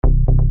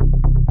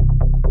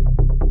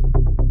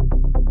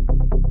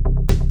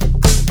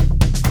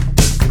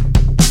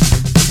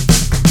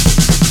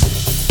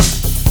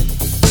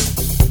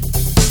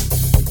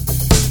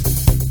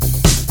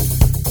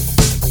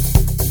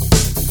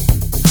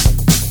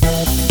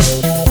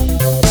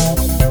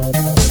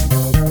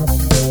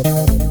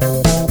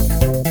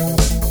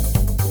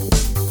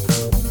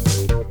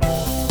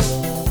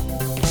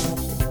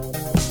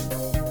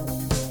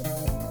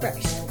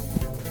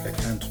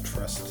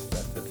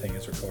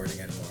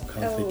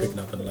constantly picking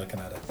up and looking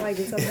at it. Why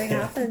did something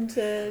happen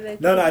to?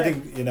 No, I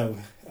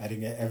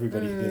think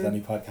everybody who does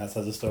any podcast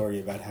has a story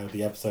about how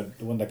the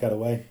one that got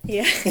away.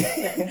 Yeah,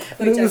 and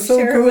which it was I'm so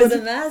sure good. was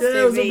a masterpiece.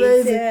 Yeah, it was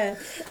amazing. Yeah.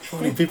 If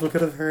only people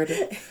could have heard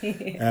it.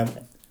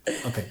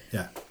 Okay,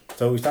 yeah.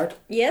 So we start?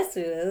 Yes,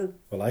 we will.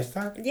 Will I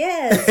start?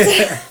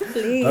 Yes,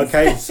 please.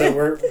 Okay,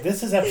 so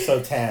this is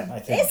episode 10, I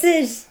think. This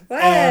is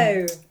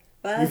wow.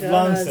 We've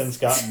long since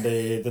gotten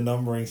the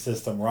numbering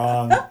system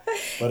wrong,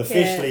 but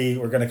officially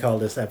we're going to call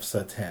this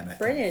episode 10. I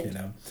Brilliant.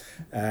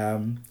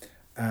 think,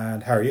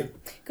 and how are you?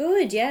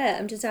 Good, yeah.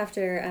 I'm just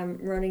after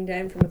running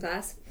down from a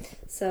class,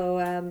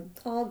 so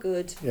all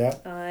good.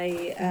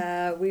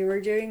 Yeah. We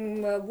were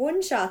doing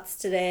one shots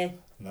today.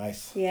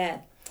 Nice.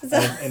 Yeah. So,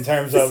 in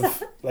terms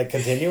of like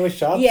continuous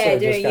shots? Yeah, or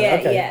doing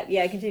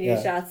just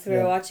continuous shots. We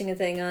were watching a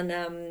thing on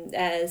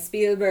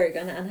Spielberg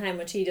and how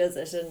much he does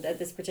it, and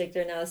this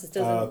particular analysis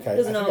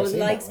doesn't always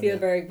like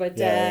Spielberg, but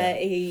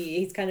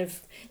he's kind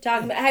of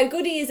talking about how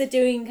good he is at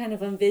doing kind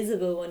of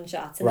invisible one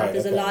shots, and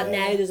there's a lot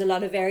now. There's a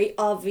lot of very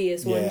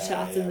obvious one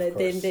shots, and they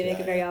make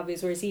it very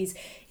obvios. Whereas he's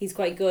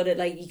quite good at,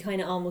 like, you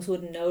kind of almost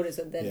wouldn't notice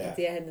it. Then at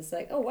the end, it's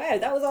like, oh wow,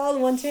 that was all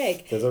in one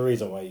take. There's a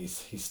reason why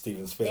he's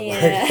Steven Spielberg.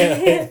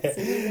 Yeah.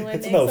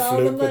 It's no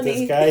fluke with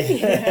this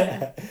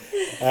guy.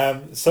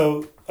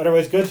 So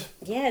otherwise good.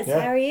 Yes.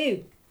 How are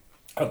you?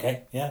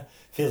 Okay. Yeah.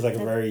 Feels like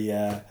a very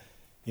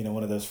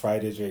one of those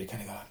Fridays where you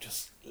kind of go, I'm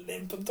just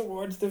limping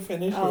towards the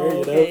finish.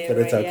 But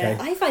it's okay. Yeah.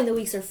 I find the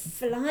weeks are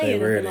flying. They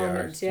really at the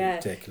moment. are. It's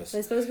ridiculous. But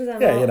I suppose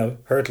because I'm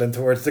hurtling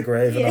towards the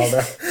grave and all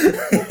that.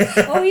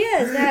 Oh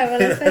yes,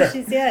 well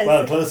especially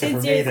well, closer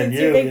for me than you.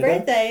 Your big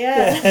birthday,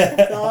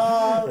 it's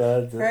all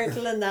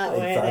hurtling that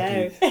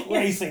way now.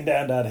 Racing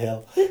down that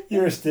hill.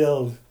 You're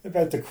still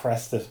about to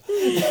crest it.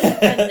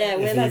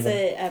 And Will has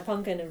a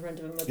pumpkin in front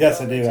of him.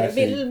 Yes, I do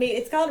actually.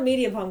 It's called a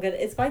medium pumpkin.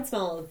 It's quite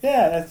small.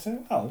 Yeah, that's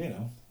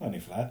only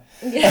flat.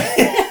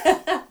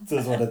 It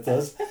does what it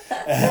does.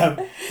 It's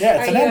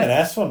an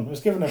M&S one. It was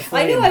given a free.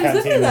 I know. I was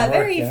looking at that. Work,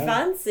 Very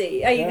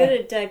fancy. Are you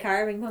good at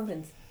carving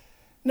pumpkins?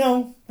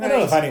 No, I don't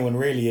know if anyone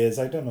really is.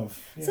 I don't know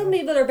if... Some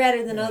people are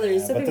better than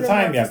others. Some but people the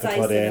time are you have to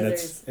put in,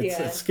 it's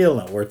a skill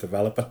not worth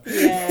developing.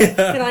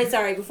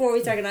 Yeah. Before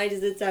we start, can I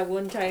just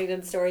one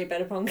tiny story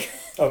about a pumpkin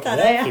that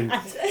I had?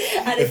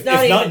 And it's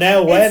not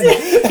now, when?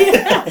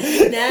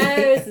 Now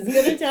it's as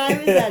good a time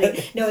as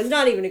any. No, it's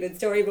not even a good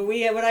story, but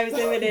when I was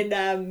living in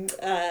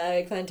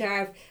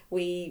Clontarf,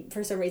 we,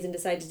 for some reason,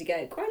 decided to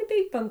get quite a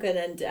big pumpkin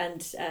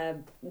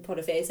and put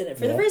a face in it.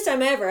 For the first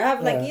time ever, have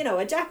a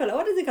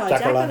what is it called?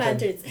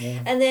 Jack-o'-lanterns.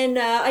 Yeah. And then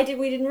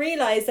we didn't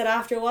realise that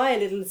after a while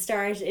it'll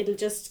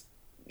just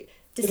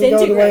disintegrate.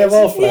 It'll go the way of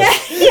all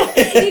flesh.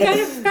 You kind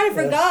of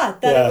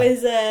forgot that it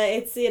was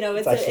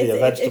it's actually a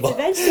vegetable.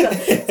 It's a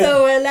vegetable.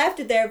 So I left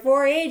it there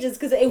for ages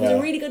because it was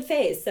a really good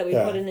face that we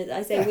put in it.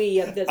 I say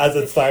we as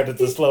it started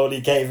to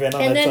slowly cave in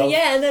on itself.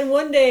 And then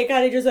one day it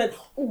kind of just went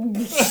and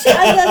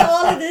then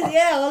all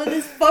of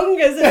this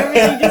fungus and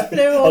everything just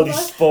flew all these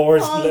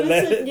spores into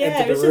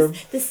the room.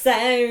 Just the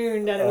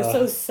sound, and it was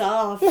so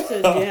soft.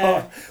 And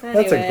anyway,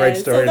 that's a great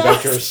story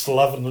about your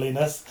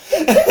slovenliness.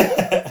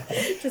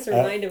 Just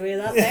reminded me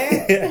of that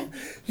there.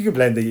 You can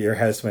blame your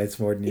housemates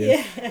more than you.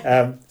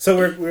 Yeah. So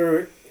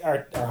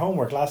our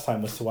homework last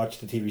time was to watch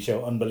the TV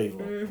show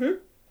Unbelievable. Mm-hmm.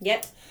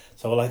 Yep.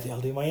 So I'll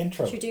do my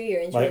intro. Should do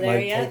your intro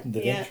there,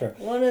 intro.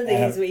 One of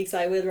these weeks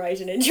I will write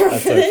an intro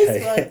for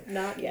this, but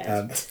not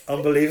yet.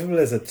 Unbelievable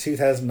is a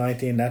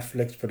 2019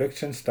 Netflix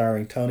production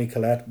starring Toni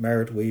Collette,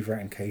 Merritt Wever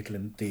and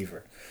Caitlin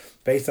Dever.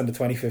 Based on the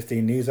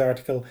 2015 news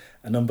article,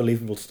 An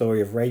Unbelievable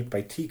Story of Rape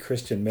by T.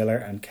 Christian Miller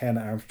and Ken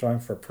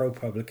Armstrong for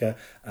ProPublica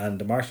and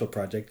the Marshall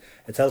Project,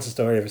 it tells the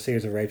story of a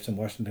series of rapes in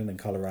Washington and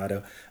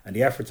Colorado and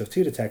the efforts of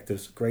two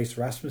detectives, Grace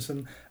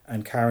Rasmussen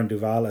and Karen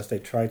Duval, as they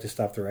try to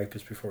stop the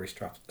rapist before he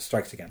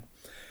strikes again.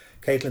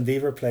 Caitlin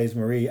Dever plays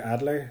Marie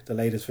Adler, the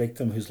latest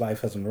victim whose life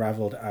has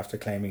unravelled after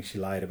claiming she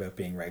lied about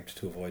being raped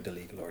to avoid the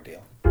legal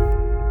ordeal.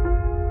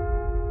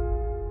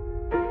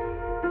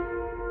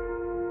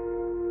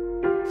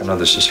 I know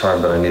this is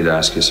hard, but I need to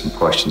ask you some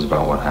questions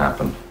about what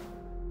happened.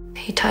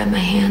 He tied my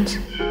hands.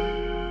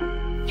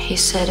 He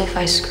said if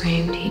I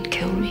screamed, he'd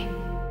kill me.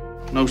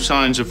 No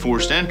signs of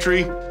forced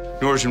entry.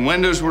 Doors and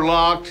windows were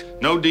locked.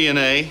 No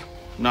DNA.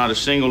 Not a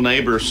single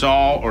neighbor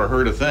saw or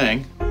heard a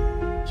thing.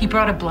 He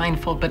brought a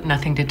blindfold, but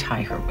nothing to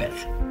tie her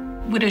with.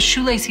 Would a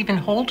shoelace even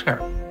hold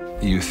her?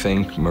 You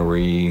think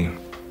Marie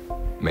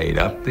made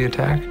up the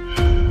attack?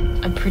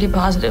 I'm pretty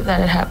positive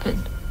that it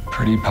happened.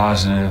 Pretty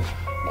positive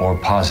or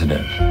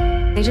positive?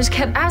 They just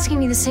kept asking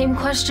me the same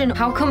question.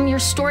 How come your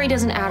story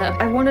doesn't add up?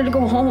 I wanted to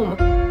go home.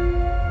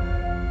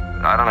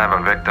 I don't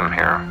have a victim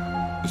here.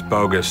 It's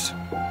bogus.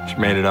 She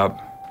made it up.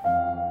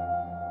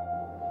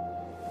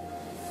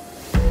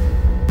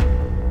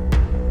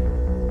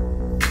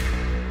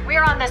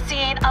 We're on the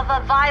scene of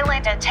a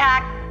violent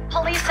attack.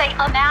 Police say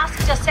a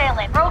masked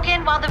assailant broke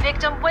in while the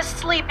victim was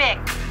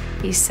sleeping.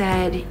 He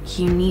said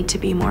you need to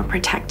be more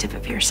protective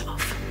of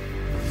yourself.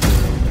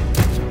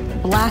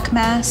 Black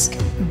mask,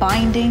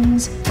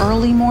 bindings,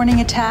 early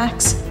morning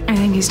attacks. I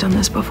think he's done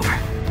this before.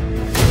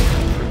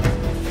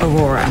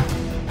 Aurora.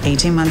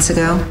 18 months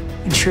ago.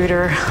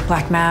 Intruder,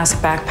 black mask,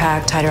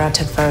 backpack, tied her out,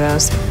 took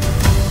photos.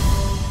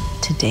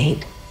 To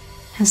date,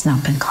 has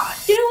not been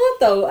caught. You know what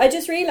though? I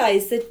just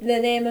realised that the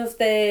name of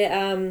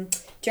the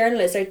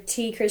journalists are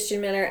T.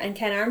 Christian Miller and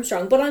Ken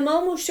Armstrong, but I'm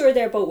almost sure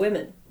they're both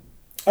women.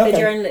 Okay. The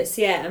journalists,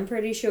 yeah, I'm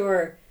pretty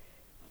sure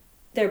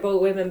they're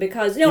both women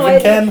because I'm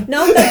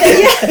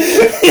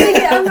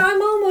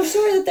almost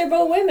sure that they're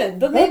both women,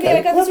 but maybe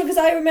I got this one because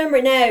I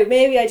remember now.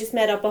 Maybe I just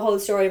made up a whole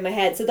story in my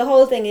head. So the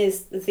whole thing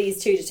is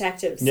these two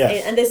detectives,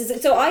 and this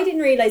is so I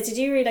didn't realize. Did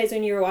you realize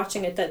when you were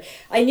watching it that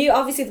I knew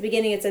obviously at the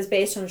beginning it says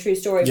based on a true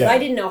story, but I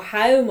didn't know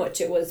how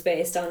much it was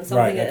based on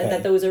something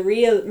that there was a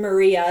real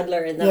Marie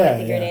Adler in that. I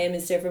think her name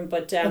is different,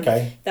 but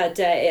that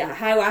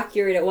how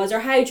accurate it was or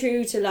how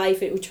true to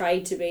life it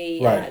tried to be.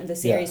 The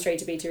series tried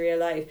to be to real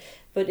life.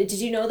 But did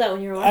you know that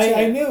when you were watching it?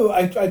 I knew.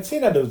 I'd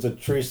seen that it was a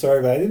true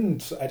story, but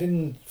I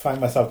didn't find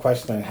myself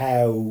questioning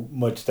how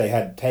much they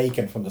had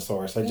taken from the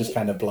source. I just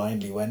kind of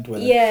blindly went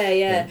with it.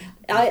 Yeah.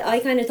 I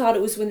kind of thought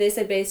it was when they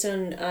said based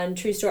on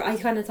true story, I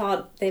kind of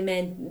thought they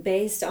meant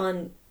based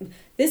on...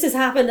 This has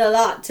happened a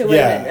lot to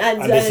women,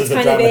 and it's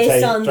kind of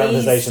based on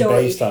these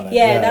stories. Based on it.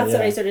 That's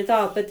what I sort of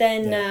thought. But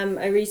then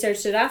I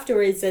researched it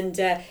afterwards and...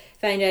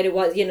 found out it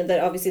was, that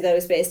obviously that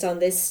was based on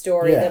this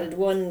story that had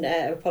won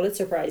a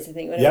Pulitzer Prize, I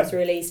think, when it was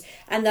released,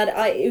 and that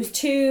it was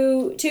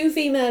two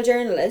female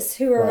journalists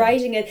who were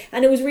writing it,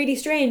 and it was really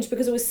strange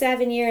because it was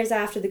 7 years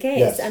after the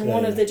case, and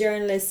one of the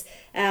journalists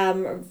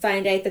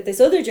found out that this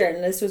other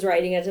journalist was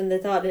writing it, and they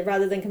thought that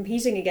rather than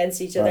competing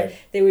against each other,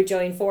 they would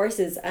join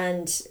forces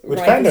and which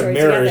kind of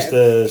mirrors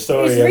the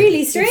story. It's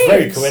really strange. It's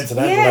very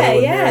coincidental that it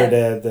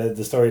would mirror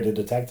the story of the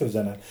detectives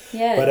in it.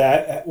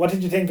 But what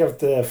did you think of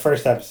the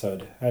first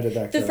episode? How did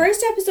that go? The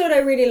first episode I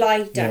really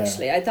liked,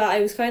 actually. I thought I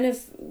was kind of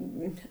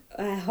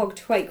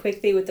hooked quite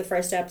quickly with the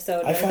first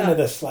episode. I found it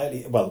a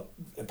slightly, well,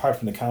 apart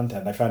from the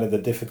content, I found it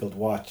a difficult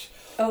watch.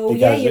 Oh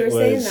yeah, you were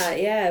saying that,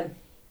 yeah.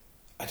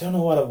 I don't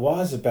know what it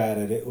was about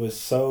it. It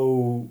was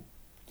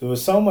there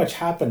was so much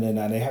happening,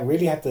 and they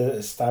really had to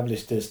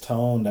establish this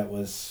tone that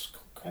was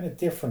kind of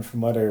different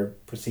from other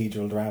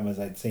procedural dramas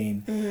I'd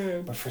seen.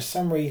 Mm-hmm. But for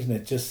some reason,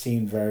 it just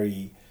seemed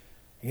very...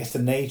 I guess the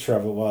nature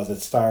of it was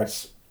it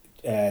starts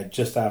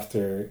just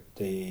after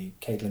the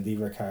Caitlin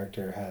Dever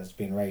character has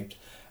been raped,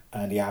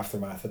 and the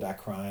aftermath of that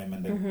crime,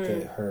 and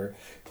her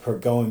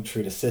going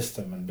through the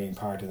system and being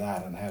part of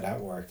that and how that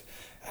worked.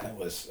 And it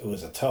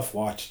was a tough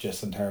watch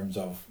just in terms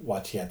of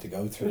what she had to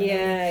go through.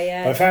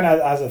 But I found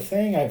as a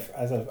thing,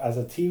 as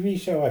a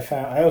TV show,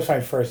 I always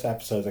find first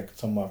episodes are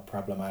somewhat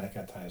problematic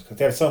at times because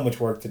they have so much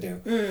work to do.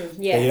 That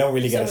you don't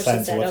really get a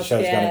sense of what the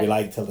show's going to be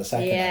like till the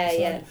second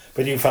episode.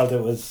 But you felt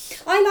it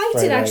was... I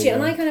liked it actually,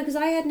 and I kind of, because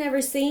I had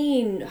never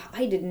seen,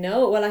 I didn't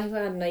know, well, I had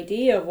an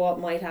idea of what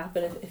might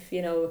happen if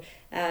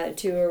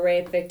to a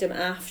rape victim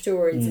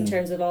afterwards in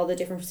terms of all the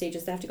different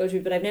procedures they have to go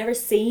through, but I've never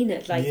seen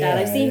it like that.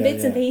 I've seen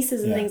bits and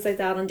pieces and things like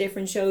that on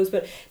different shows,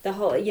 but the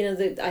whole,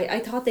 I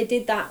thought they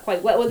did that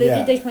quite well. Well, they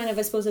did, they kind of,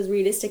 I suppose, as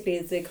realistically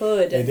as they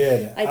could. They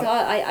did. I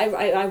thought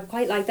I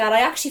quite liked that.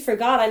 I actually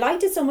forgot. I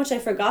liked it so much I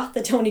forgot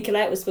that Toni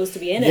Collette was supposed to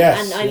be in it,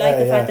 and I like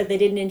the fact that they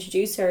didn't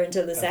introduce her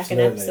until the second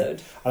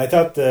episode. And I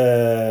thought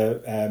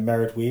the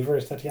Merritt Weaver,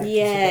 is that the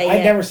actress?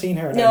 I'd never seen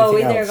her in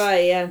anything else. Have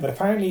I, but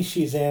apparently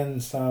she's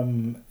in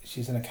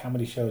a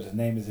comedy show. The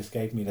name has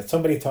escaped me. That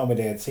somebody told me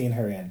they had seen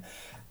her in,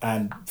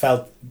 and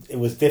felt it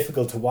was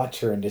difficult to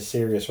watch her in this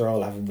serious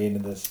role, having been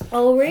in this.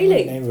 Oh,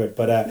 really?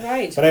 But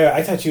anyway,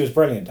 I thought she was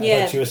brilliant.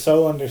 I thought she was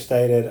so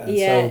understated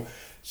and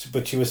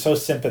but she was so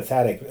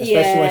sympathetic,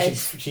 especially when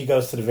she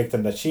goes to the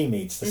victim that she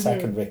meets, the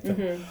second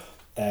victim.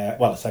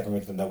 The second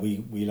victim that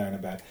we learn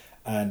about,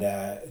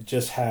 and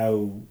just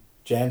how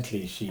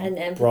gently she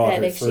brought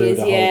her through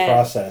the whole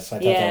process. I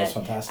thought that was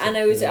fantastic. And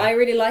I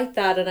really liked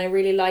that, and I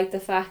really liked the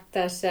fact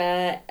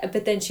that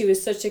but then she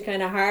was such a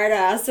kind of hard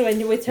ass with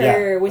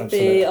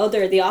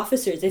the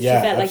officers. If she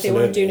felt like they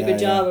weren't doing a good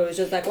job, it was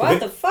just like, what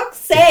the fuck's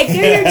sake, do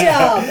your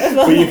job.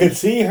 But you could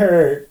see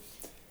her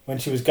when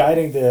she was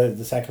guiding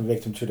the second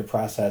victim through the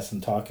process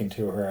and talking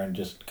to her and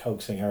just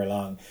coaxing her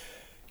along.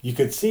 You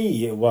could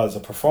see it was a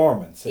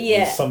performance. It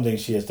was something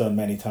she has done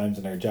many times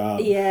in her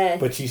job.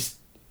 But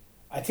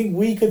I think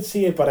we could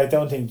see it, but I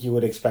don't think you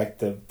would expect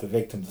the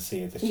victim to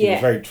see it. She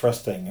was very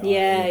trusting.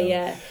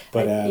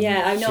 But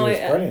I know. She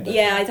was brilliant.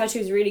 I thought she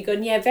was really good.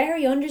 And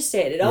very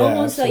understated.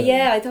 Almost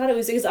I thought it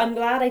was, because I'm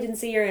glad I didn't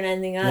see her in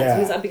anything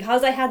else.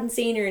 Because I hadn't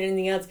seen her in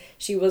anything else,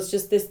 she was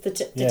just this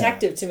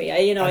detective to me.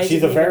 And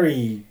she's a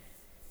very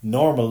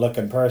normal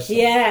looking person.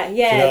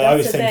 I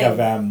always think of,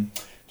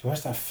 do you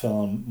watch that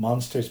film,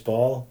 Monsters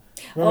Ball?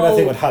 Remember that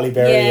thing with Halle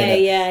Berry in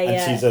it?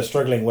 And she's a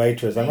struggling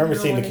waitress. I remember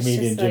seeing the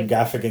comedian Jim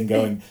Gaffigan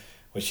going,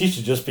 well, she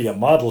should just be a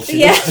model.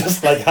 She looks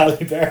just like Halle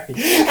Berry.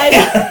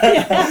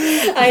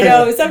 I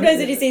know. Sometimes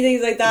when you see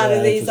things like that,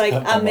 and these like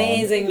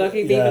amazing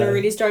looking people are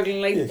really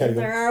struggling, like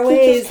there are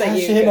ways that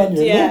you could.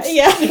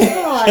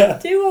 Come on,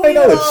 do what I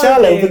know it's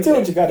shallow, but do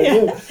what you got to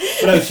do.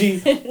 But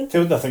no,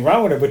 there was nothing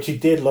wrong with her, but she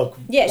did look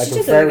like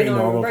a very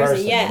normal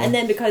person. Yeah, and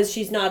then because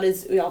she's not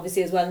as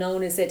obviously as well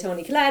known as say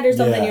Toni Collette or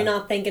something, you're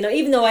not thinking of,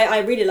 even though I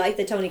really like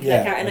the Toni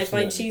Collette character, and I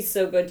find she's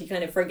so good, you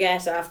kind of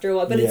forget after a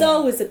while. But it's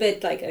always a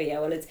bit like, oh yeah,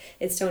 well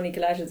it's Toni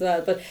Collette as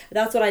well, but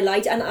that's what I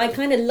liked, and I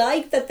kind of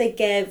liked that they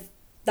gave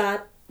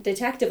that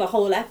detective a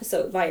whole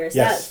episode by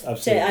herself. Yes,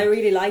 absolutely. I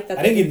really like that.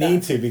 I think you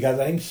need to, because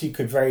I think she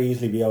could very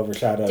easily be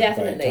overshadowed by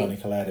Toni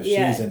Collette if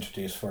she's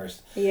introduced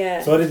first.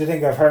 Yeah. So what did you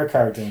think of her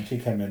character when she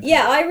came in?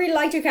 Yeah, I really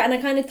liked her character, and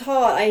I kind of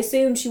thought, I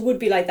assumed she would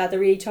be like that, the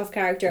really tough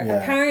character.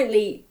 Yeah.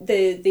 Apparently,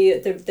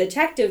 the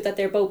detective that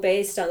they're both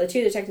based on, the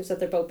two detectives that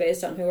they're both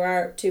based on, who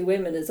are two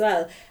women as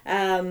well,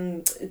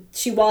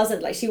 she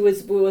wasn't like, she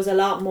was a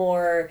lot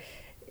more.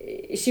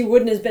 She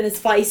wouldn't have been as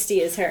feisty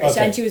as her,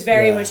 and she was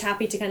very much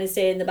happy to kind of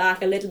stay in the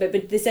back a little bit.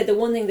 But they said the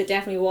one thing that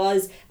definitely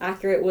was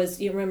accurate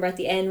was, you remember at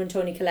the end when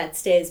Toni Collette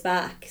stays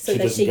back so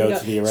that she can go.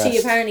 She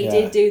apparently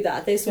did do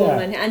that. This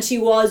woman, and she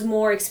was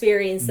more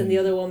experienced than the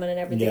other woman and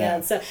everything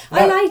else. So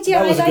I liked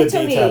Toni.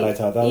 Detail, I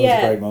thought that was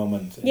a great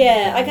moment.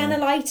 Yeah, I kind of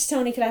liked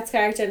Toni Collette's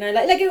character, and I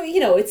like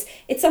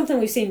it's something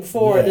we've seen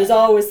before. Yeah. There's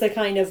always the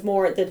kind of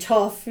more the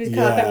tough, I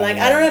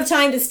don't have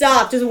time to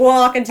stop, just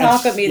walk and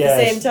talk at me at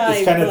the same time.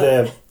 It's kind of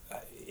the.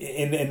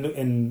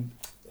 In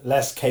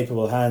less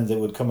capable hands, it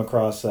would come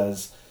across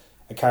as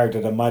a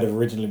character that might have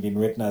originally been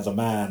written as a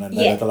man, and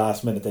then at the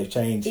last minute they've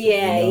changed.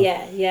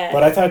 Yeah.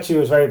 But I thought she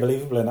was very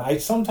believable, and I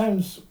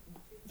sometimes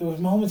there was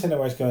moments in it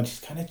where I was going, she's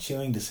kind of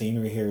chewing the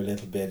scenery here a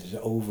little bit,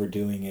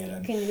 overdoing it.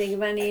 And can you think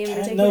of any in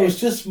particular? No, it's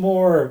just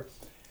more.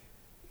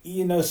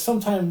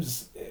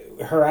 Sometimes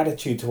her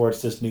attitude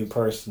towards this new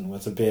person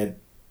was a bit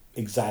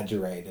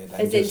exaggerated.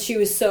 As in she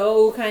was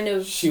so kind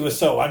of...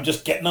 I'm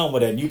just getting on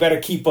with it, you better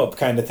keep up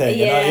kind of thing.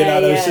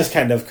 There was just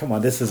kind of, come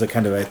on, this is a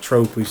kind of a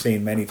trope we've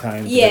seen many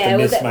times. Yeah, the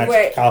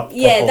mismatched couple,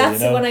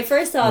 that's when I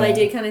first thought I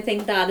did kind of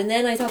think that, and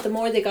then I thought the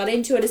more they got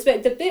into it, it's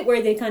the bit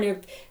where they kind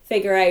of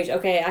figure out,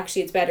 okay,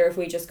 actually it's better if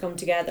we just come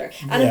together.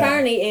 And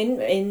apparently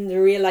in the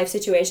real life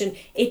situation,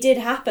 it did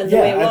happen the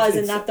way it was,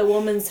 and that the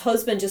woman's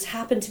husband just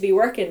happened to be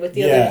working with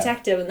the other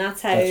detective, and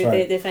that's how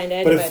they found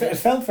out about it. But it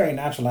felt very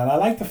natural, and I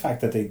like the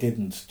fact that they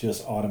didn't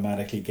just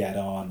automatically get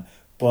on,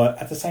 but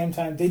at the same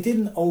time they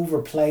didn't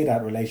overplay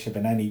that relationship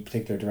in any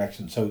particular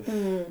direction. So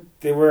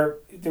they were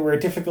a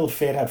difficult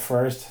fit at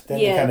first, then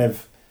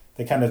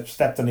they kind of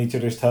stepped on each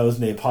other's toes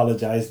and they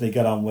apologised and they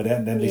got on with it,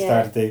 and then they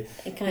started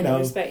to kind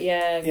of respect.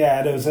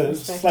 There was a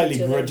slightly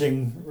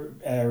grudging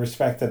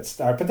respect at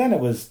start, but then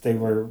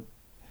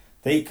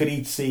they could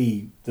each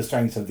see the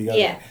strengths of the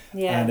other.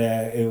 And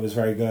it was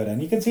very good.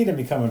 And you could see them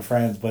becoming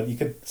friends, but you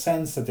could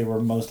sense that they were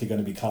mostly going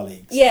to be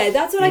colleagues. Yeah,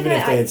 that's what Even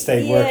if they had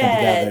stayed working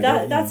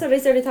together. That's what I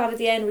sort of thought at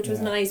the end, which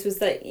was nice, was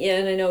that,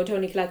 and I know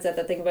Toni Collette said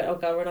that thing about, oh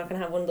God, we're not going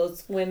to have one of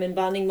those women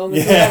bonding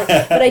moments or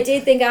whatever. But I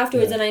did think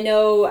afterwards, and I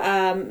know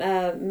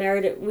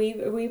Meredith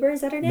Weaver, is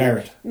that her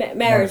name?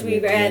 Meredith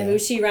Weaver, who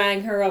she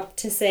rang her up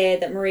to say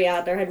that Marie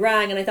Adler had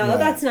rang, and I thought, oh,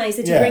 that's nice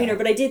that you're bringing her.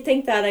 But I did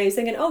think that, I was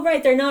thinking, oh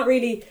right, they're not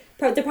really...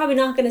 They're probably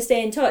not going to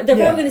stay in touch. They're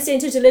probably going to stay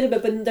in touch a little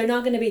bit, but they're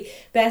not going to be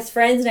best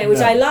friends now, which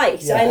I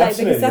liked. I liked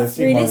because that's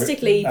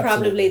realistically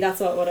probably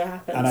that's what would have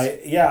happened. And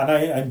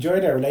I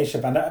enjoyed their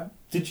relationship. And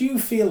did you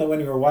feel that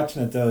when you were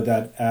watching it though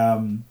that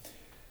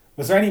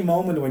was there any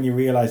moment when you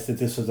realised that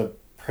this was a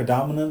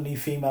predominantly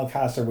female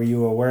cast, or were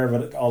you aware of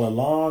it all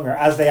along, or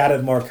as they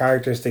added more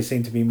characters they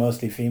seemed to be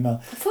mostly female?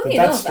 Funny did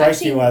that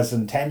strike you as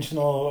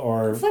intentional,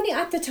 or funny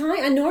at the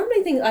time? I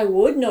normally think I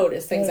would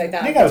notice things like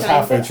that. I think I was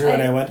halfway through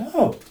and I went,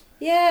 oh.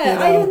 Yeah,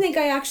 I don't think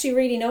I actually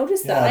really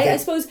noticed that. I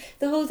suppose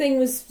the whole thing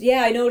was,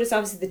 I noticed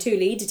obviously the two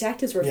lead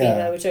detectives were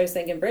female, which I was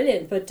thinking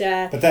brilliant. But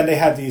then they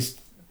had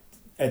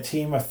a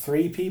team of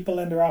 3 people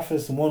in their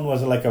office, and one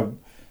was like an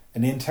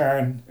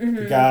intern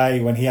guy,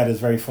 when he had his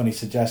very funny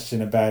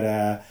suggestion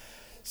about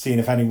seeing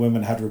if any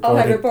women had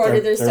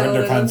reported their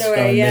underpants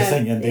going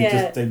missing, and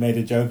they made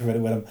a joke about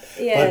it with him.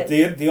 Yeah. But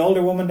the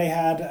older woman they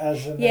had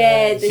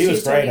she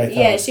was great, I thought.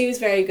 Yeah, she was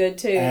very good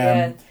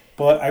too.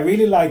 But I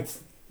really liked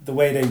the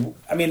way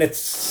it's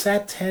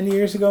set 10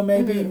 years ago,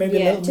 maybe a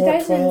little more,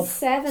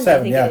 2007, I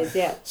think it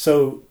is,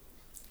 So,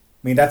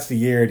 that's the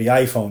year the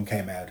iPhone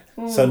came out.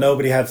 So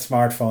nobody had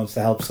smartphones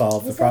to help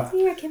solve the problem. Was that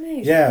the year it came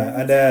out? Yeah,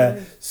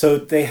 and so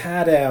they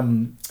had,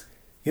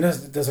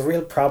 there's a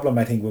real problem,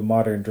 I think, with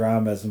modern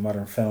dramas and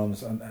modern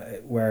films,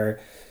 where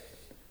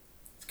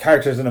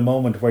characters in a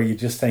moment where you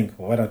just think,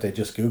 well, why don't they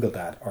just Google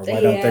that? Or why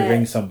don't they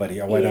ring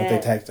somebody? Or why don't they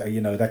text? Or,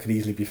 that could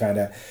easily be found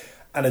out.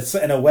 And it's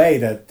in a way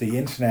that the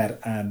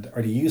internet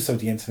or the use of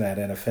the internet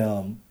in a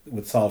film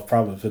would solve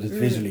problems, but it's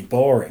visually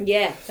boring.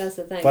 Yeah, that's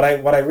the thing.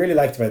 But what I really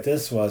liked about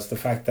this was the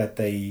fact that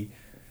they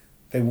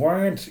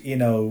weren't,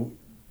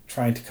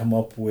 trying to come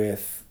up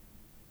with,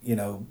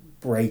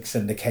 breaks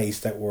in the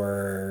case that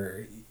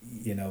were,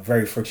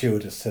 very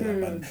fortuitous to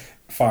them and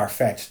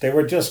far-fetched. They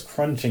were just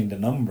crunching the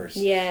numbers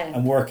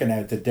and working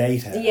out the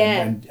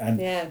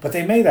data. But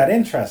they made that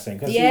interesting,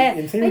 because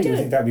in theory you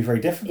think that would be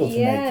very difficult to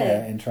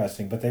make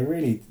interesting, but they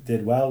really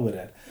did well with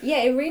it.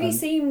 Yeah, it really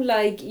seemed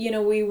like,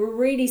 we were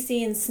really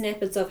seeing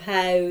snippets of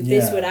how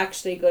this would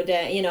actually go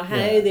down,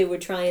 how they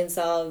would try and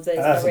solve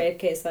a rape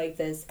case like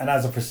this. And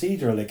as a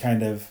procedural, it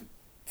kind of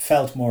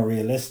felt more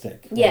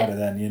realistic rather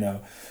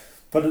than,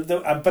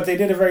 But they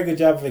did a very good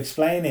job of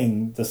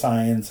explaining the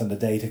science and the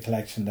data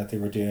collection that they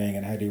were doing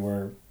and how they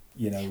were,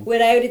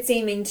 without it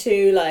seeming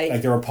too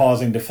like they were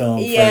pausing the film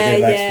for a bit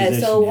of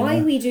exposition. So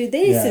why we do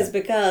this is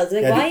because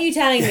why are you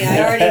telling me? I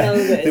already know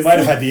this. They might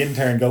have had the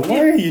intern go, "Why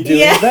are you doing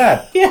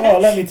that? Oh,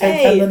 let me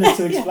take 10 minutes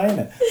to explain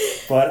it."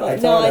 But I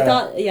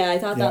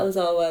thought that was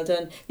all well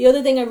done. The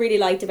other thing I really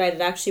liked about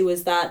it actually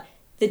was that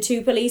the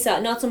two police,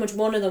 not so much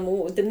one of them,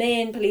 the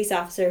main police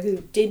officer who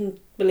didn't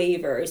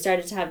believe her, who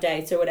started to have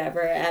doubts or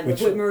whatever,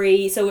 with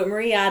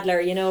Marie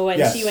Adler,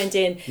 when she went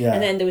in,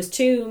 and then there was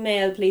two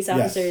male police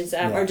officers,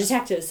 or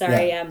detectives,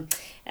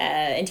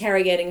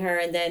 interrogating her,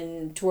 and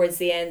then towards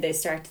the end they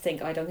start to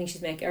think, I think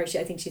she's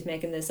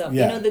making this up.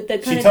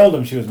 She told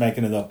them she was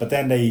making it up, but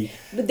then they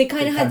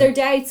kind of had their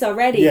doubts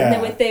already. And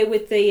then with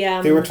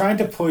the they were trying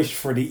to push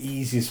for the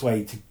easiest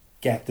way to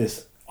get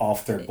this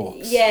off their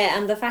books. Yeah,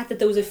 and the fact that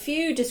there was a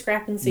few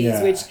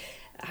discrepancies, which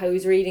I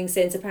was reading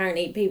since,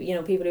 apparently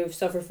people who've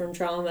suffered from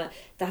trauma,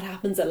 that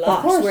happens a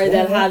lot, where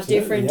they'll have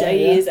different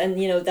ideas, and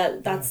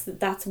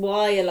that's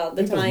why a lot of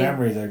the People's time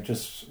memories are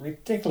just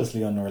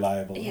ridiculously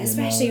unrunable. Yeah,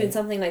 especially with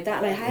something like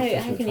that. Like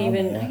I can't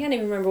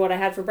even remember what I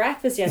had for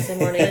breakfast yesterday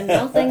morning, and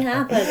nothing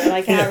happened, and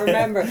I can't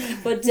remember.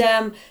 But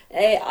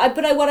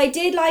what I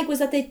did like was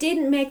that they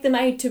didn't make them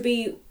out to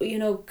be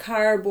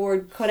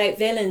cardboard cutout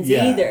villains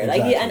either.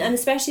 Exactly. And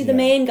especially the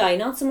main guy,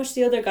 not so much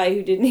the other guy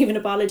who didn't even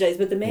apologise,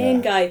 but the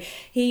main guy.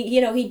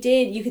 He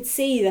did. You could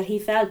see that he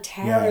felt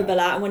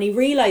terrible at, and when he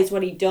realised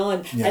what he'd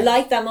done. I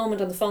like that moment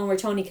on the phone where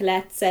Toni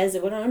Collette says,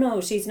 "Well, no,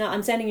 she's not.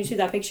 I'm sending you to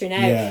that picture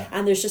now,"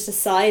 and there's just a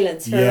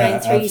silence for around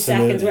 3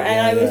 seconds. And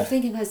I was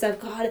thinking to myself,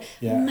 God,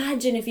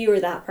 imagine if you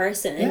were that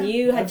person and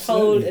you had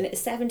told a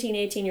 17,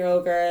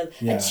 18-year-old girl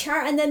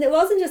and then it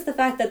wasn't just the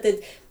fact that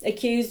they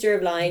accused her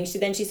of lying.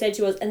 She said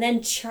she was, and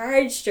then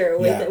charged her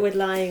with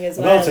lying as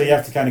well. But also, you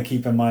have to kind of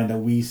keep in mind that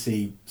we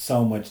see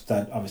so much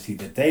that obviously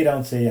that they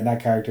don't see, and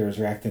that character is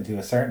reacting to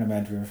a certain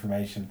amount of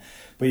information.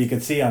 But you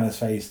could see on his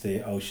face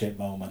the oh shit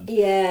moment,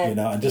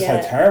 and just how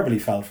terribly he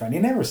felt for it. And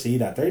you never see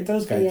that.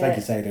 Those guys, like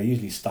you say, they're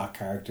usually stock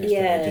characters.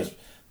 They're just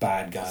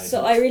bad guys.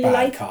 So I really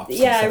like,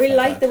 I really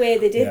like the way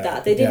they did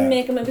that. They didn't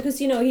make him, because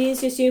he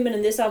is just human,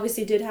 and this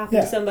obviously did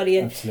happen to somebody.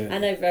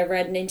 And I've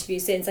read an interview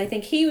since. I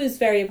think he was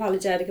very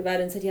apologetic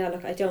about it and said,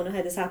 "Look, I don't know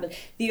how this happened."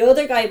 The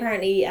other guy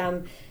apparently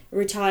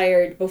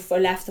retired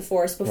left the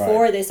force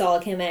before this all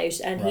came out,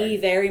 and he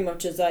very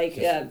much is like,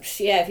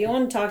 if you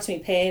want to talk to me,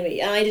 pay me,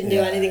 and I didn't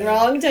do anything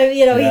wrong to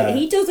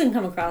he doesn't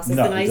come across as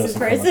the nicest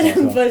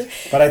person.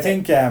 but I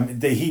think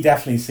he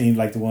definitely seemed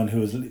like the one who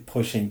was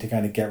pushing to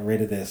kind of get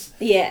rid of this,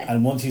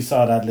 and once he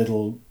saw that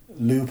little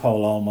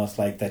loophole almost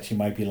like that she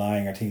might be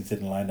lying or things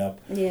didn't line up,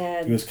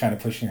 he was kind of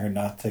pushing her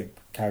not to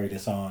carry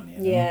this on,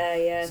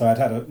 so I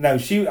thought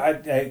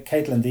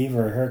Caitlin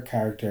Dever, her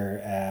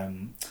character,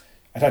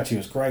 I thought she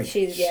was great.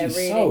 She's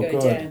really so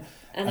good. Yeah.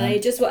 And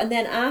and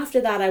then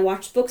after that I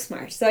watched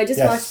Booksmart. So I just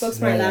watched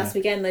Booksmart last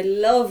weekend. I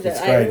loved it.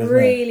 I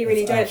really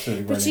enjoyed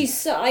it. But she's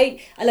so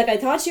I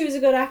thought she was a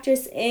good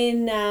actress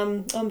in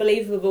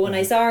Unbelievable, but when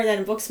I saw her then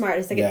in Booksmart, I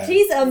was thinking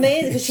she's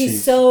amazing, because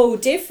she's so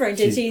different,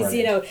 and she's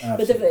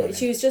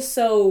she was just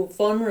so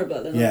vulnerable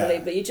and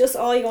unbelievable. You just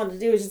all you want to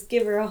do is just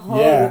give her a hug.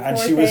 Yeah, and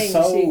she was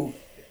so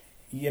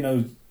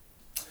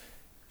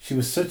she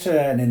was such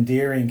an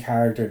endearing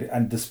character,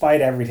 and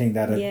despite everything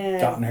that had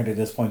gotten her to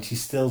this point, she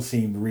still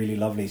seemed really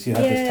lovely. She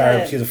had this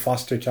terrible. She was a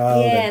foster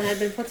child, and had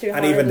been put through.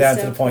 And even down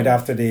to the point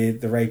after the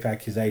rape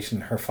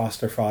accusation, her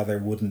foster father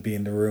wouldn't be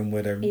in the room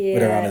with her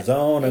on his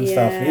own and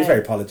stuff. And he was very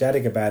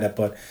apologetic about it,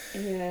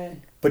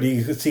 but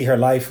you could see her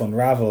life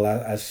unravel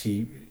as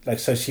she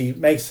So she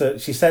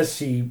she says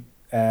she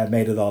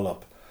made it all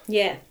up,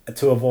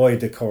 to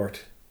avoid the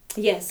court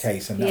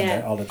case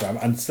and all the drama,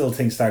 and still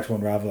things start to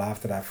unravel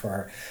after that for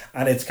her.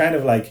 And it's kind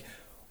of like,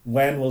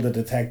 when will the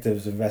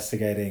detectives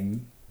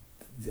investigating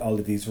all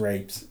of these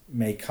rapes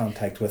make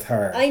contact with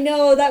her? I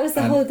know, that was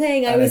the whole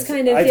thing. I was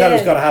kind of I thought it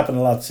was going to happen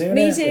a lot sooner.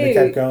 Me too. But it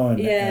kept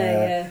going.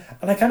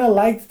 And I kind of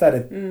liked that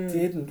it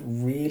didn't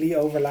really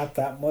overlap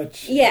that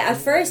much. At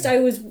first I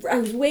was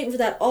waiting for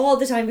that all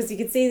the time, because you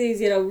could see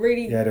these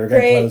really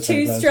great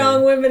two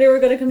strong women who were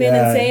going to come in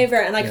and save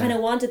her, and I kind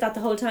of wanted that the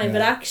whole time.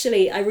 But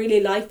actually I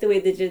really liked the way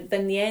they did.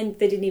 Then in the end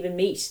they didn't even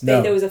meet.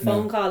 There was a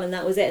phone call and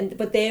that was it.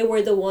 But they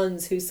were the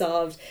ones who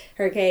solved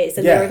her case,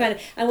 and they were kind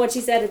of, and what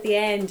she said at the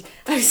end,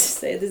 I was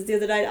just saying this the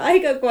other night. I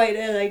got quite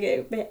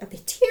a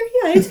bit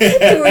teary-eyed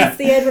towards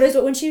the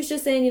end when she was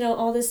just saying, you know,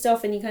 all this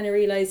stuff, and you kind of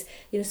realise,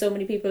 you know, so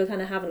many people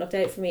kind of haven't looked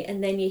out for me,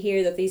 and then you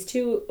hear that these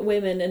two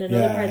women in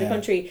another part of the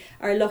country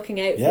are looking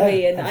out for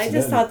me, and absolutely. I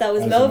just thought that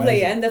was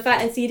lovely, amazing. And the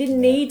fact, and so you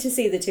didn't need to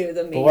see the two of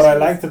them meet. But what I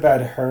liked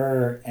about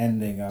her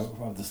ending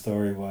of the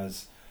story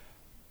was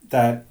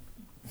that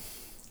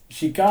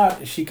she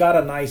got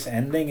a nice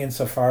ending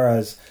insofar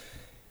as,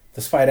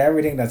 despite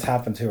everything that's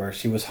happened to her,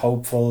 she was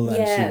hopeful,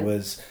 and she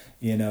was,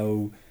 you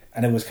know,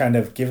 and it was kind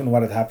of, given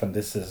what had happened,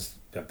 this is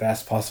the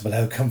best possible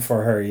outcome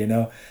for her, you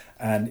know.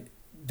 And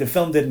the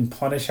film didn't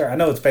punish her. I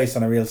know it's based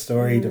on a real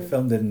story. The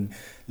film didn't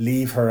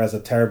leave her as a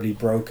terribly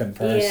broken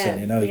person,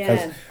 you know,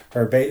 because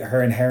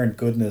her inherent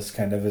goodness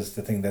kind of is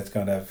the thing that's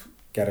going to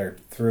get her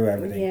through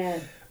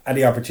everything. And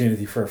the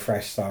opportunity for a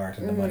fresh start,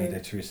 and the money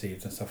that she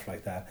received and stuff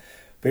like that.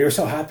 But you were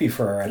so happy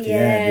for her at the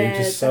end.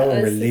 You're just so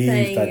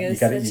relieved that you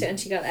got it. And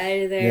she got out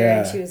of there,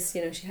 and she was,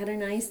 you know, she had her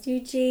nice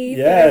new Jeep,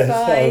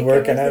 so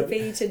working out.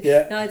 The beach,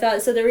 and no, I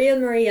thought so. The real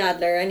Marie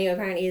Adler, anyway,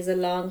 apparently is a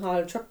long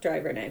haul truck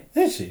driver now.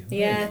 Is she?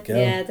 Yeah.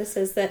 This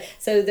is I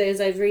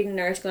was reading an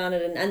article on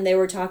it, and they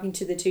were talking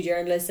to the two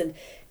journalists, and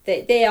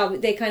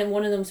they kind of,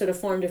 one of them sort of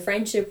formed a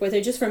friendship with her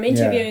just from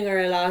interviewing her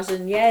a lot,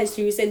 and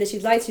she was saying that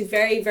she's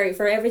very, very,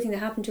 for everything that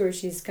happened to her,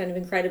 she's kind of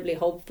incredibly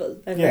hopeful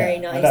and very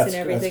nice and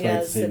everything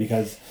else.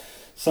 Because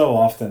so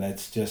often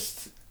it's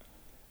just,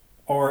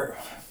 or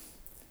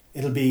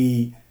it'll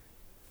be,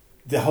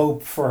 the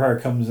hope for her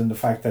comes in the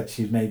fact that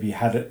she's maybe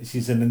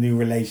she's in a new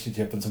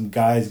relationship and some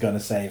guy's going to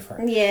save her.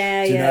 Do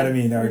you know what I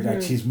mean? Or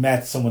that she's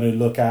met someone who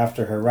look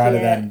after her rather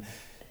than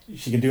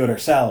she can do it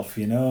herself,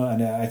 you know.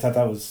 And I thought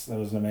that was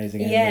an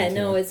amazing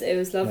ending. It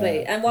was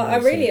lovely. And what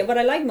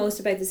I liked most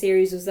about the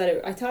series was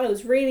that I thought it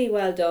was really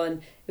well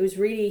done. It was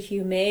really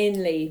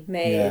humanely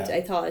made.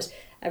 I thought.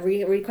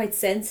 Really quite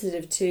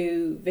sensitive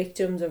to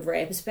victims of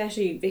rape,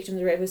 especially victims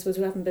of rape, I suppose,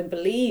 who haven't been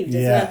believed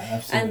as well.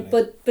 Absolutely.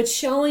 And but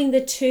showing the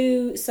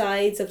two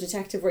sides of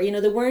detective work, you know,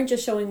 they weren't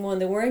just showing one.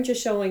 They weren't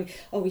just showing,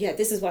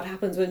 this is what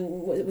happens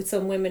with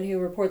some women who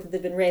report that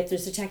they've been raped.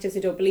 There's detectives who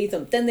don't believe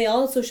them. Then they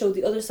also showed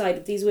the other side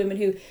of these women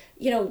who,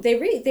 you know,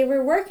 they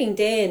were working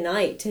day and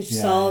night to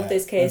solve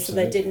this case, so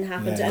that didn't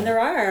happen. And there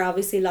are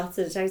obviously lots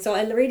of detectives. So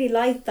I really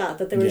liked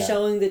that they were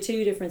showing the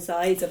two different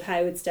sides of how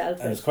it's dealt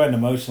with. It was quite an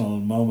emotional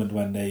moment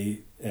when the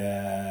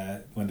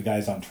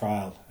guy's on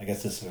trial. I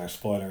guess this is our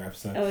spoiler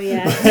episode. Oh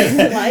yeah,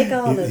 like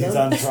all of them. He's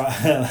on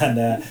trial,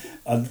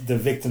 and the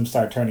victims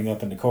start turning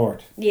up in the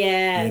court.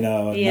 Yeah, you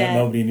know,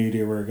 nobody knew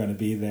they were going to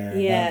be there.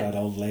 Yeah, that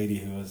old lady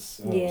who was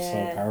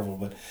so powerful.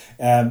 But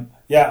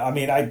I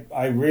mean,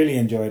 I really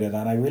enjoyed it,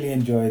 and I really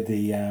enjoyed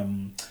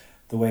the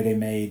way they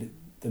made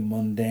the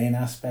mundane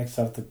aspects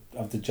of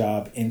the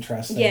job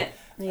interesting.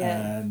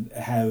 And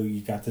how you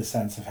got the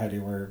sense of how they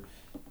were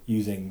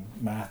using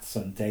maths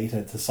and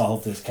data to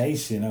solve this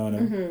case, you know,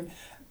 and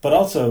but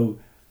also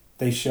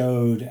they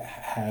showed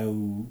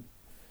how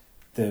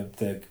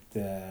they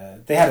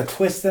had a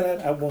twist in it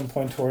at one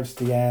point towards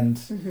the end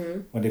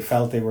when they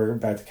felt they were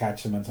about to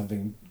catch him on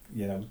something,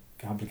 you know,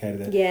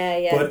 complicated.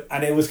 But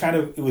it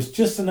was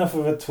just enough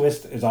of a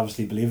twist. It's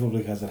obviously believable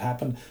because it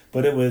happened,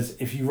 but it was,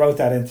 if you wrote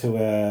that into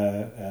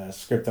a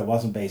script that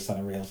wasn't based on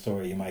a real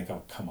story, you might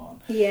go, come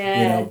on. You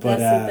know, but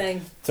that's the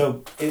thing.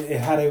 So it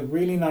had a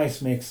really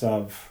nice mix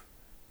of,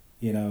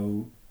 you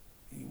know,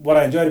 what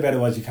I enjoyed about it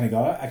was you kind of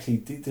go, actually,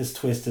 this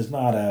twist is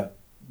not a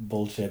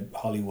bullshit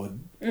Hollywood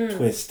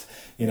twist,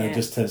 you know,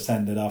 just to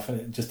send it off,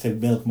 just to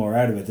milk more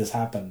out of it. This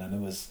happened, and it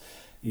was,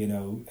 you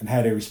know, and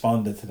how they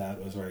responded to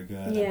that was very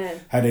good.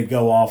 And how they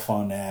go off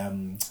on,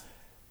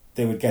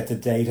 they would get the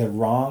data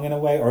wrong in a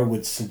way, or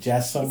would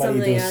suggest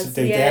somebody. They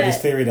had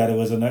this theory that it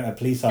was a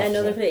police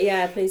officer.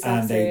 Police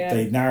officer. And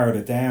they narrowed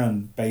it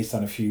down based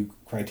on a few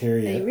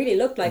criteria. And he really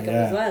looked like him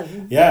as well.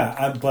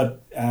 Yeah,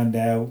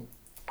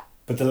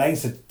 but the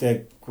lengths that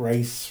the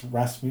Grace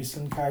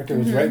Rasmussen character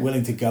was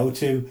willing to go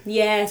to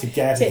get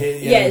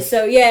hit.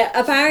 So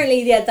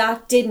apparently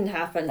that didn't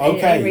happen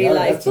in real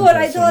life. But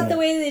I thought the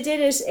way they did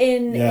it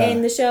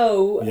in the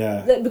show,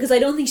 because I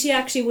don't think she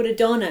actually would have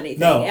done anything.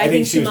 No, I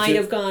think she might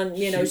have gone.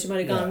 You know, she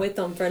might have gone with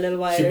them for a little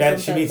while.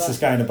 She meets this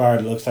guy in the bar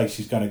that looks like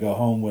she's going to go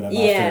home with him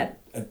after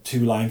a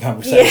 2-line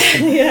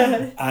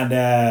conversation.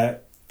 And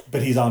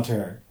but he's onto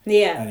her.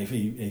 Yeah, and if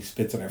he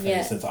spits on her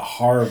face, it's a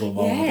horrible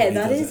moment. Yeah,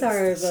 that is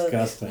horrible.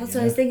 Disgusting. That's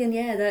what I was thinking.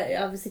 Yeah,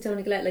 that obviously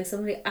Toni Collette, like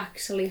somebody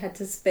actually had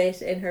to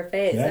spit in her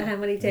face. Yeah. How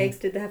many takes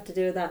did they have to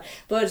do with that?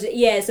 But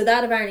so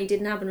that apparently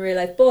didn't happen in real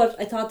life. But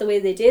I thought the way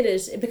they did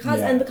it,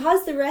 because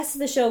the rest of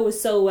the show was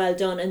so well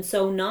done and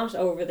so not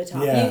over the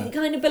top, you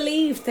kind of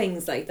believe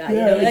things like that.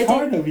 Yeah, you know? It's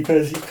hard though,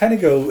 because you kind of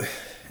go,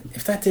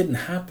 if that didn't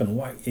happen,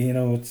 why? You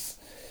know, it's.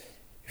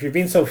 If you're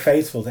being so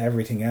faithful to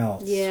everything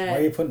else, why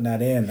are you putting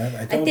that in?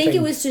 I think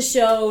it was to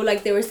show,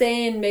 like they were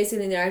saying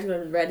basically in the article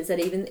I read, it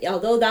said even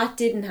although that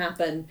didn't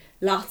happen,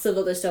 lots of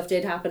other stuff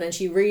did happen, and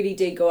she really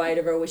did go out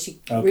of her way.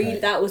 Really,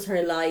 that was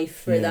her life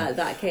for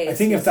that case. I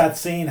think if that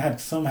scene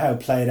had somehow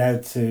played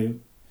out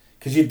to,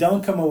 because you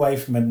don't come away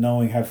from it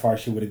knowing how far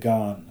she would have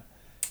gone,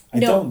 I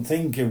don't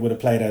think it would have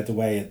played out the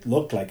way it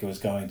looked like it was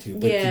going to,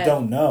 but you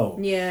don't know.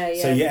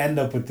 So you end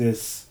up with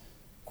this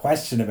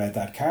question about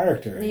that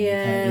character.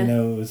 And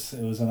it was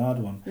an odd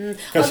one.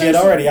 Because she had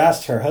already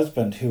asked her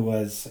husband, who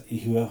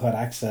had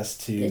access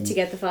to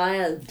get the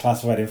file,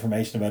 classified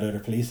information about other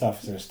police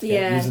officers, to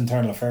get his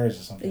internal affairs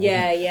or something.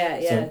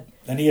 So,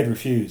 and he had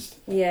refused.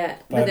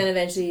 But then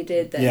eventually he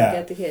did then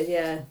get the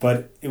kid.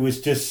 But it was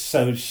just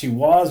so she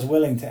was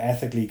willing to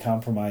ethically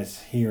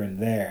compromise here and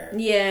there.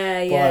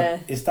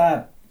 But is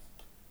that?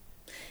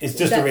 It's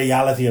just the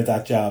reality of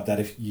that job, that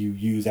if you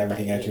use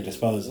everything at your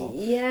disposal.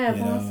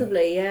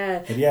 Possibly.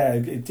 But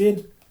it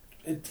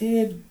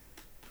did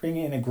bring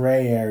in a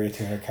grey area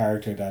to her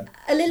character. That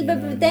a little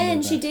bit, but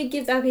then she did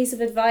give that piece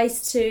of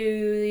advice to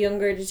the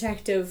younger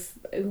detective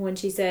when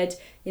she said,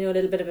 a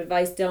little bit of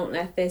advice: don't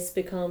let this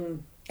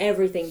become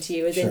everything to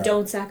you, as in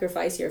don't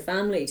sacrifice your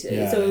family to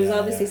it. So it was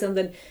obviously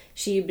something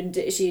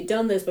she'd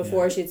done this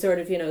before. She'd sort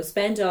of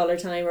spent all her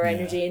time or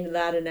energy into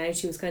that, and now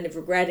she was kind of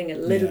regretting it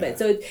a little bit.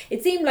 So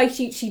it seemed like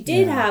she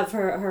did have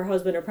her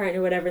husband or partner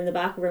or whatever in the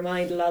back of her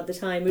mind a lot of the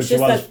time. It was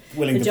just that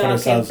willing to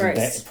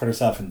put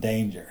herself in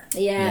danger.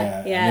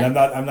 I mean,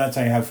 I'm not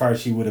saying how far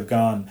she would have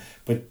gone,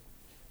 but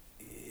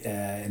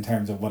in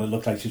terms of what it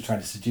looked like she was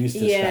trying to seduce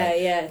this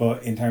guy,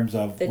 but in terms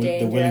of the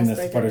willingness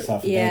to put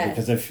herself in danger,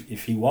 because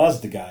if he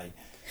was the guy.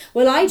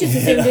 Well, I just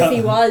assumed if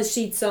he was,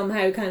 she'd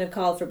somehow kind of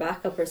call for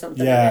backup or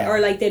something. Or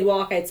like they'd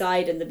walk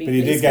outside and there'd be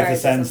police. But you did get the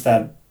sense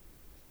that,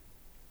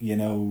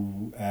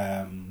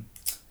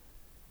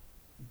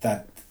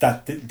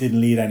 that didn't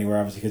lead anywhere,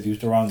 obviously, because he was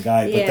the wrong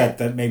guy. But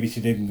that maybe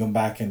she didn't come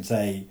back and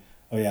say,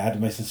 oh yeah, I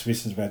had my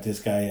suspicions about this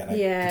guy, and I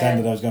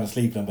pretended I was going to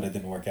sleep with him, but it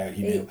didn't work out.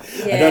 He knew.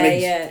 I don't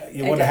think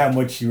you wonder how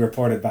much she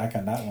reported back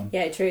on that one.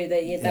 Yeah, true.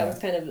 That was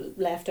kind of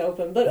left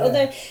open. But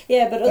other than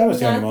that,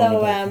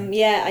 though,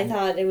 I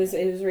thought it was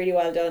really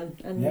well done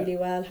and really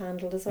well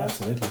handled as well.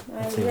 Absolutely.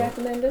 I would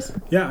recommend it.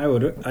 Yeah, I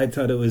would. I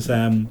thought it was.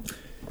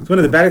 It's one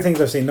of the better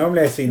things I've seen.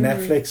 Normally, I see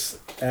Netflix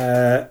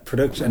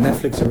production, a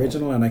Netflix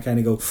original, and I kind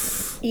of go,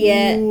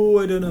 "Ooh,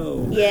 I don't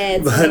know." Yeah,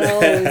 it's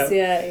always,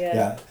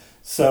 yeah.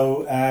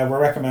 So we're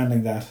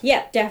recommending that.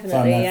 Yeah,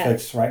 definitely.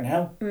 It's on Netflix right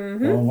now. Go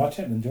and watch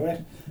it and enjoy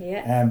it.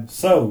 Yeah.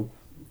 So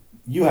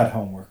you had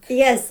homework.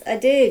 Yes, I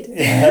did.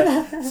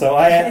 So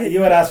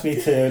you had asked me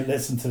to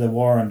listen to the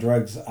War on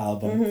Drugs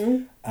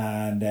album,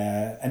 and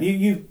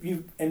you've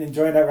been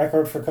enjoying that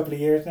record for a couple of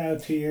years now,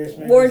 2 years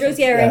maybe. War on Drugs,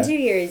 around 2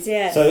 years.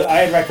 Yeah. So I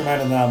had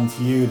recommended an album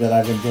to you that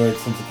I've enjoyed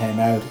since it came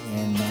out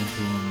in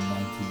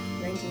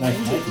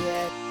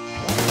 1990.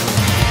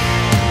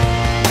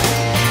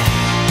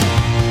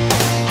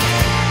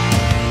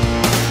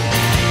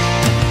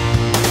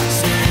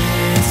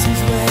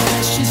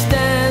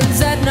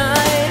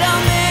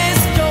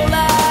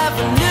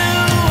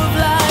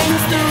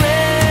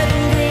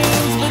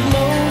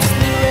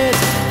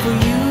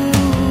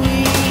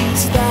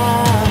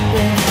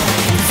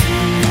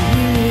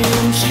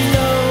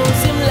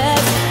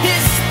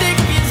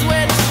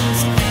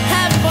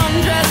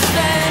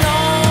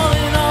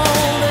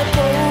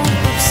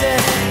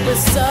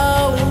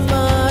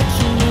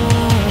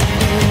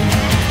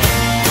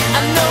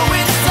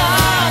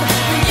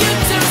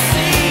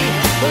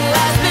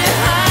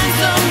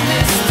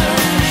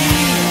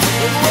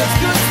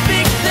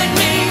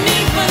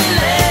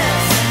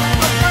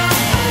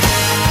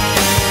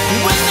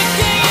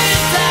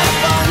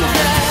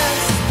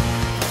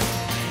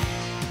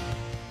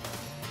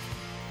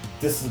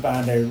 This is a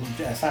band, a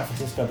San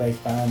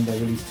Francisco-based band. They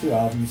released 2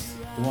 albums.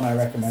 The one I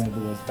recommended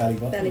was Belly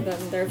Button.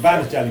 The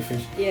band is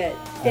Jellyfish. Yeah,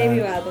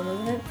 debut album,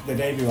 wasn't it? The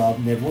debut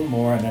album. They had one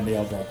more, and then they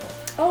all broke up.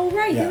 Oh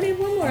right, you only had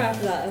one more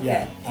after that. Okay.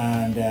 Yeah,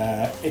 and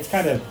it's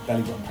kind of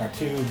Belly Button Part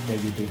 2,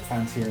 maybe a bit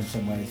fancier in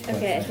some ways, but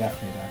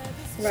definitely that.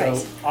 Right.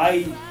 So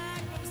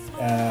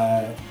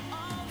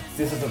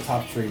this is a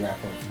top 3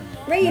 record for me.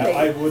 Really? Now,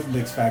 I wouldn't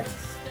expect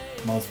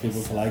most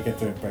people to like it.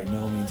 They're by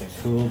no means a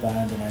cool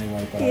band in any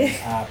way, but I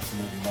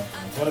absolutely love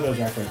them. It's one of those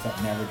records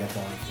that never gets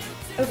old.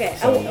 Okay,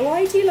 so,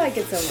 why do you like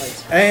it so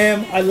much?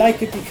 I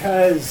like it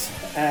because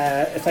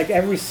it's like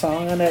every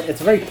song on it, it's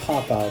a very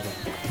pop album,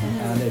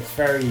 and it's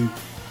very,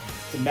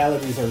 the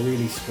melodies are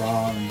really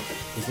strong,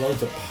 there's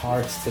loads of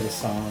parts to the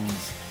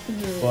songs,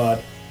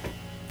 but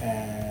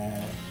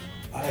I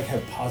like how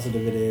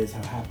positive it is,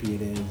 how happy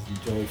it is,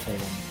 and joyful,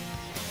 and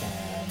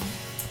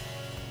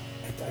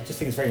I just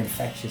think it's very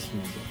infectious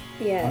music.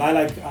 Yeah. And I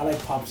like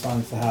pop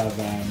songs to have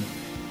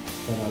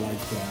but I like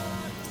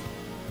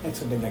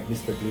something like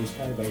Mr. Blue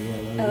Sky by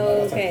Yellow.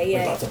 Oh, okay,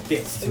 with lots of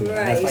bits to it.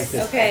 Right. That's like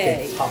this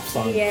epic pop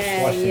song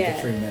squashed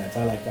into 3 minutes.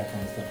 I like that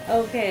kind of stuff.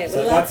 Okay,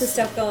 so lots of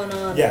stuff going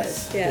on.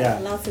 Yes. Yeah.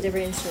 Lots of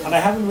different instruments. And I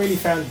haven't really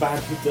found a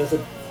band who does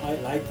it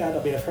quite like that.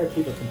 I mean, I've heard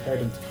people compare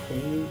them to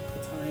Queen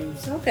at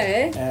times.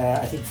 Okay.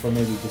 I think for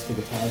maybe just the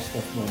guitar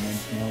stuff more than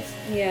anything else.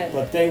 Yeah.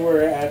 But they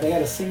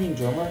had a singing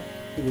drummer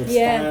who would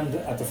stand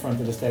at the front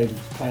of the stage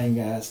playing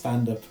a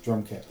stand-up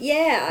drum kit.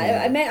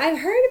 Yeah, I've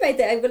heard about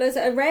that. But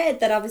I read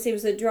that obviously he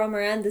was a drummer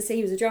and a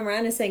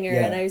singer,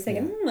 and I was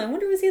thinking, I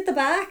wonder was he at the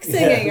back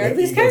singing, or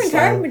because Karen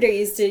Carpenter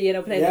used to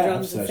play the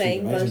drums and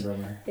sing. Amazing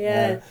drummer.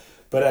 Yeah.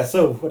 But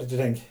so, what did you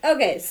think?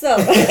 Okay, so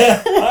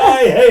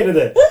I hated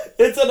it.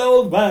 It's an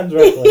old man's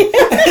record.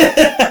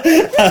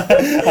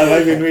 Have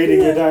I been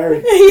reading your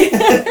diary?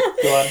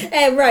 Go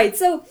on. Right,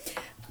 so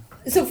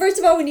first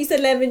of all, when you said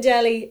lemon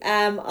jelly,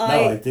 No,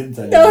 I didn't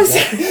say lemon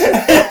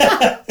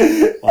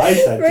jelly. I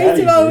said first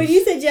jellyfish. of all, when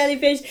you said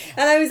jellyfish,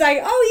 and I was like,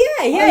 oh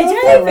yeah,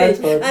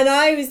 jellyfish, and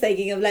I was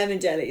thinking of lemon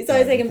jelly. So I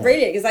was thinking,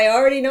 brilliant, because I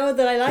already know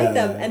that I like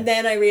them. And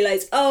then I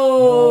realised,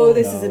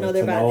 this is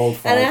another band.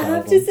 And I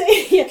have to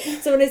say,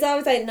 so when I saw it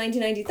was out in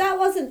 1990, that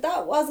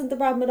wasn't the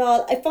problem at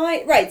all.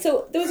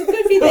 So there was a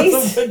good few things.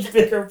 That's a much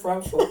bigger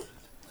problem.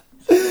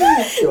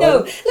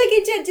 No,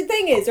 the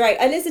thing is, right,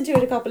 I listened to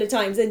it a couple of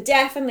times, and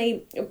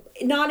definitely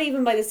not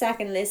even by the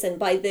second listen,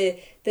 by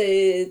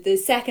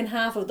the second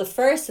half of the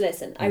first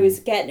listen, I was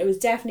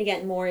definitely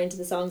getting more into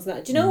the songs than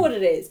that. Do you know what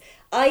it is?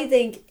 I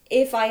think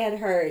if I had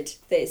heard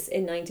this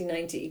in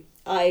 1990,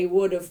 I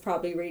would have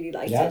probably really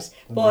liked it.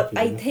 But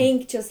I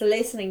think just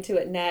listening to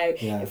it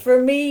now, for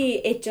me,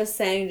 it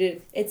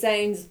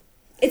sounds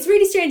it's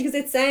really strange because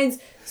it sounds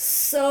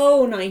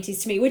so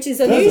 90s to me, which is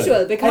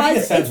unusual because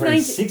it sounds very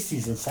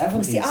 60s and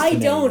 70s. See, I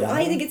don't.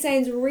 I think it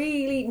sounds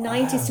really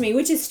 90s to me,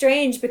 which is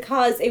strange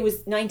because it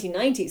was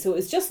 1990, so it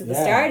was just at the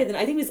start of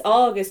I think it was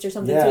August or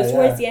something, so it was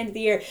towards the end of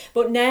the year.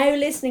 But now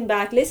listening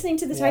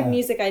to the type of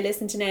music I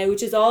listen to now,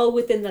 which is all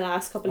within the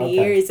last couple of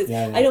years,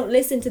 I don't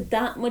listen to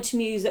that much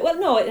music. Well,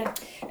 no,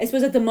 I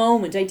suppose at the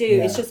moment I do.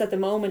 It's just at the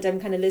moment I'm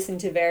kind of listening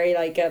to very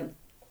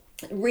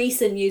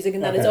recent music,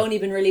 and that it's only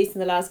been released in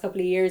the last couple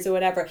of years or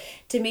whatever.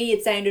 To me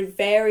it sounded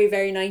very,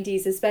 very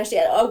 90s, especially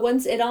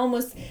once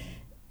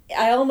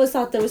I almost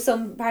thought there was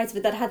some parts of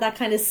it that had that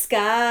kind of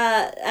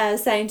ska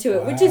sound to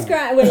it, which is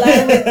great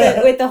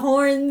with the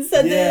horns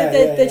and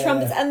the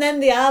trumpets, and then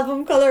the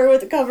album cover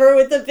with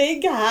the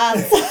big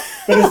hats.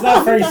 But it's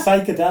not very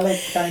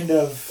psychedelic kind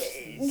of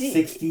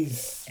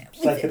 60s.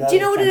 Do you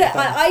know what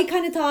I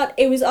kind of thought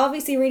it was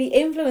obviously really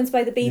influenced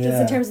by the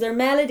Beatles in terms of their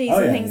melodies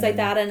and things like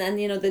that, and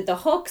the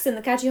hooks and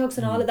the catchy hooks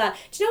and all of that.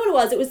 Do you know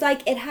what it was? It was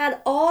like it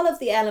had all of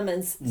the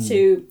elements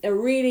to a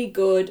really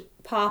good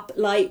pop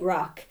light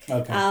rock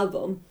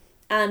album.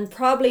 And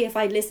probably if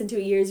I'd listened to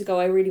it years ago,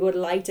 I really would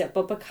have liked it.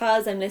 But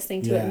because I'm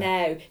listening to it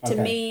now,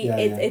 to me,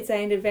 it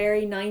sounded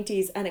very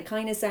 90s, and it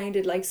kind of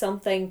sounded like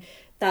something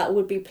that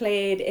would be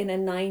played in a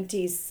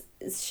 90s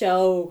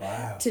show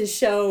to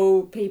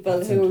show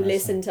people who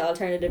listen to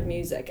alternative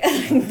music.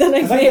 Then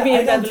I maybe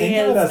I don't think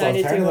of it as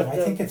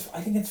alternative.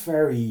 I think it's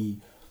very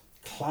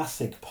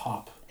classic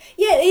pop.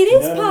 Yeah, it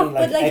is pop,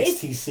 but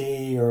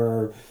XTC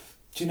or.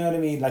 Do you know what I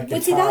mean? Like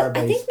but see that,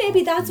 I think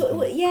maybe that's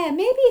what. Yeah,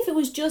 maybe if it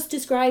was just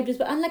described as,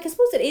 and I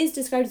suppose it is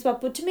described as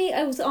pop. But to me,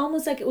 it was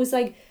almost like it was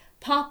like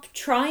pop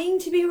trying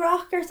to be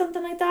rock or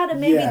something like that,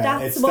 and maybe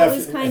that's what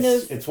was kind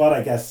of. It's what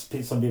I guess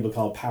some people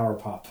call power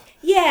pop.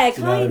 Yeah,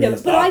 kind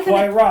of. But I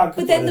kind of. Rock,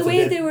 but then the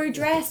way they were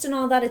dressed and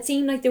all that, it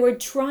seemed like they were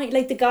trying,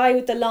 like the guy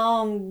with the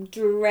long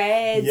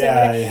dreads.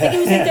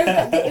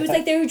 It was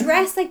like they were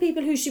dressed like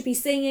people who should be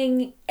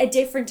singing a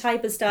different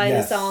type of style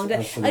of song.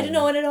 I don't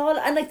know, and it all.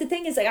 And the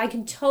thing is, I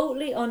can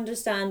totally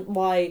understand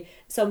why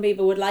some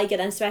people would like it,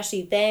 and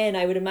especially then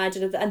I would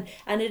imagine it.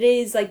 And it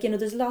is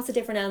there's lots of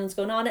different elements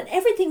going on, and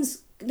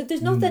everything's.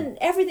 There's nothing.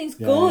 Everything's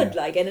good,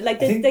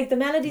 the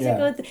melodies are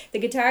good, the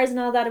guitars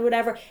and all that or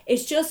whatever.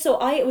 It's just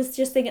I was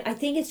just thinking. I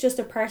think it's just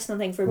a personal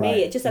thing for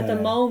me. It's just at the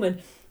moment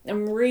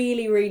I'm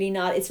really, really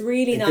not. It's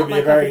really not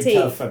my cup of tea. It could be a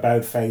very tough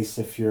about face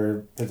if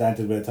you're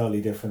presented with a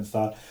totally different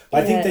style.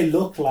 But I think they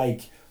look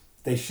like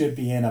they should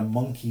be in a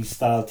monkey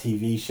style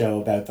TV show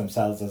about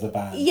themselves as a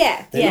band.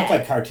 They look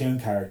like cartoon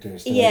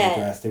characters.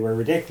 They were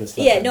ridiculous.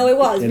 Yeah, no, it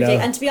was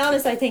ridiculous. And to be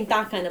honest, I think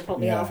that kind of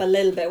put me off a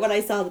little bit when I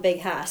saw the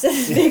big hat,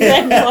 the big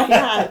red and white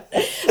hat.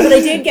 But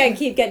I did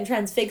keep getting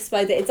transfixed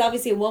by it's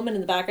obviously a woman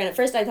in the background. At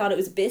first, I thought it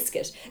was a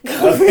biscuit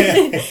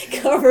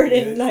covered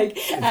in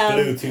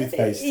blue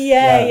toothpaste.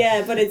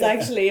 But it's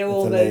actually a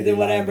woman,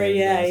 whatever.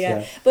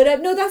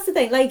 But no, that's the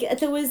thing.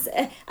 There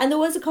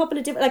was a couple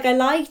of different. I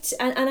liked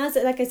and as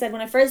I said,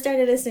 when I first started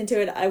listening to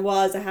it, I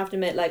have to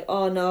admit,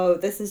 oh no,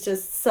 this is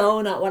just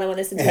so not what I want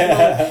to listen to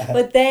at all.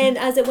 But then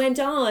as it went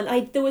on,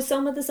 there was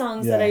some of the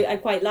songs that I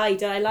quite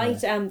liked. I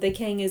liked The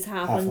King is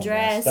Half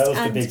Undressed. That was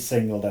the big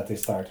single that they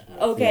started with.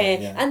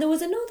 Okay. And there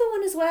was another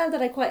one as well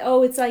that I quite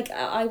it's like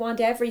I Want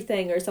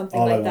Everything or something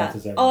like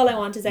that. All I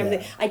Want Is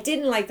Everything. I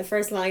didn't like the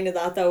first line of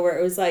that though, where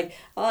it was like,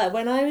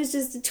 when I was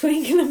just a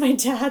twinkle in my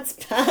dad's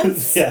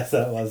pants. Yes,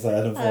 that was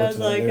unfortunate. I was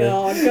like,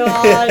 oh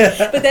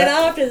god. But then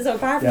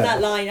apart from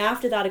that line,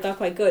 after that it got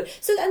quite good.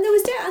 So and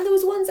there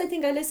was ones I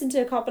think I listened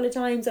to a couple of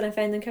times and I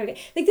found them kind of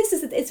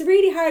it's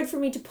really hard for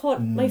me to put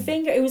my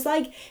finger. It's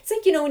like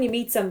when you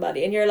meet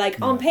somebody and you're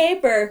like, on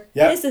paper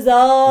this is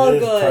all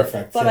good,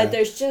 perfect, but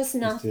there's just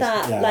not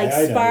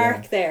that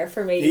spark there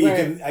for me.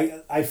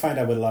 I find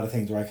out with a lot of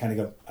things where I kind of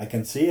go, I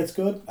can see it's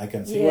good, I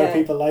can see why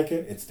people like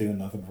it, it's doing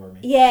nothing for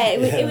me.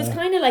 It was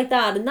kind of like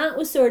that, and that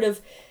was sort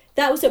of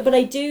That was it, but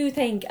I do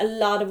think a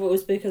lot of it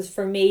was because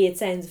for me it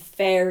sounds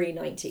very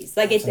 90s.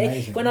 Like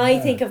when I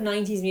think of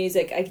 90s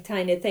music, I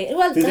kind of think,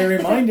 well, did they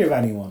remind you of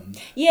anyone?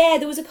 Yeah,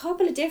 there was a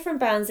couple of different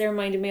bands they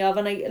reminded me of,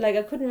 and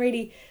I couldn't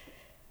really.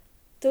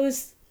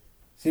 Those.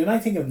 See, when I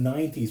think of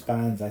 90s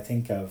bands, I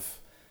think of.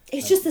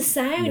 It's just the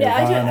sound.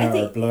 Nirvana I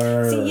think. Or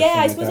Blur. See, yeah,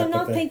 I suppose I'm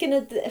not thinking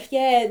of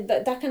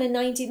that kind of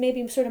 90s,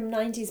 maybe sort of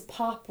 90s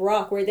pop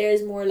rock, where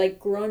there's more like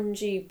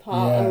grungy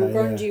pop or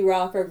grungy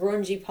rock or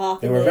grungy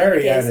pop. They were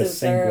very out of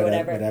sync with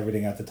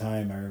everything at the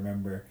time. I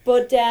remember.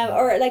 But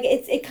or like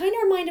it kind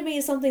of reminded me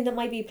of something that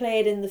might be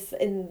played in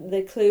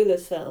the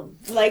Clueless film,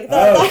 like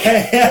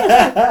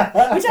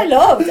that, which I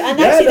loved, and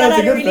actually that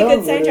had a really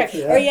good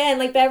soundtrack. Or and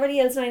like Beverly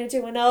Hills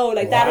 90210,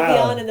 like that'd be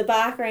on in the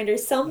background or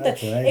something.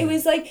 It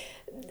was like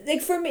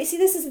for me, see,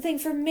 this is the thing,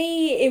 for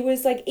me it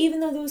was like,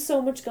 even though there was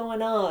so much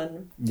going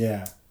on,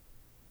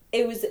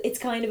 it's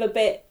kind of a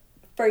bit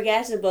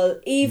forgettable,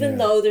 even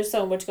though there's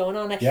so much going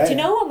on. Do you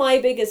know what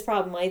my biggest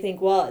problem I think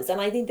was, and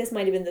I think this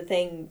might have been the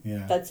thing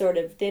that sort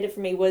of did it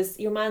for me, was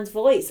your man's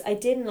voice. I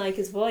didn't like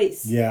his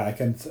voice.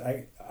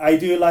 I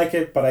do like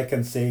it, but I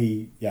can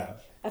see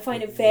I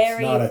find it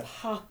very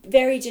pop,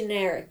 very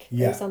generic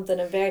or something.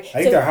 I think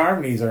their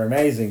harmonies are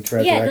amazing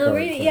throughout the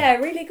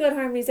record. Really good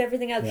harmonies,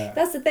 everything else.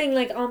 That's the thing,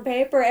 like on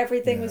paper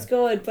everything was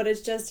good, but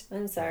it's just,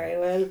 I'm sorry,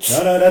 well...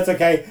 No, that's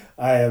okay.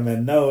 I am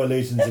in no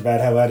illusions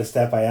about how out of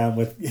step I am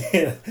with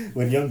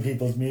young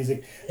people's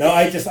music. No,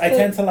 I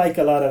tend to like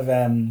a lot of...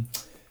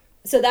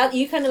 so that,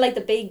 you kind of like the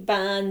big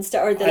bands,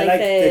 or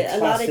a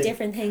lot of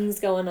different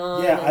things going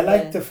on. Yeah, I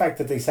like the fact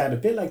that they sound a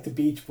bit like the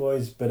Beach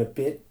Boys, but a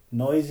bit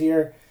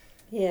noisier.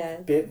 Yeah.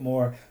 A bit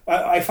more.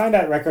 I find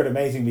that record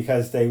amazing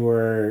because they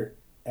were,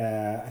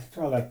 I think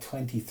they were like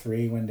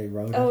 23 when they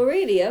wrote it. Oh,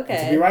 really? Okay.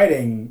 And to be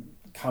writing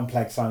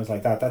complex songs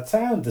like that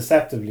sound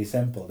deceptively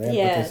simple. But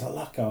there's a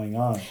lot going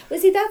on. Well,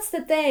 see, that's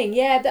the thing.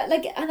 Yeah,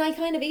 and I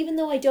kind of, even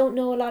though I don't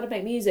know a lot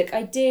about music,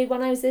 I did,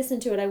 when I was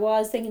listening to it, I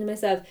was thinking to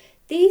myself,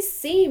 these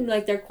seem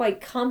like they're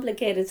quite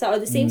complicated. So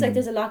it seems like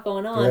there's a lot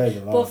going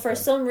on, but for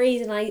some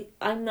reason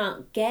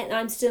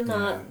I'm still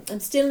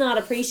not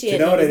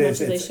appreciating it as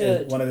much as I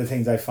should. One of the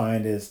things I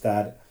find is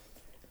that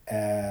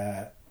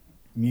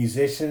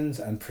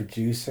musicians and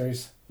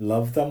producers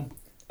love them,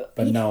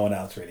 but no one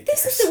else really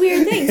cares. This is the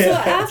weird thing.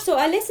 So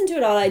I listened to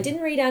it all. I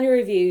didn't read any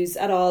reviews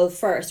at all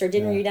first, or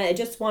didn't read any. I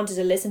just wanted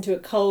to listen to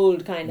it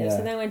cold, kind of. So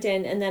then I went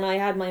in, and then I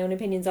had my own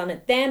opinions on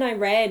it. Then I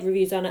read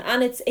reviews on it,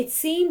 and it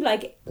seemed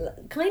like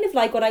kind of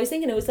like what I was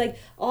thinking. It was like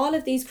all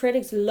of these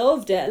critics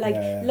loved it. Like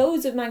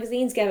loads of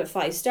magazines gave it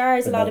 5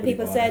 stars. But a lot of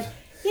people said.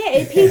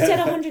 It peaked at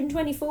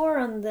 124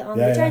 on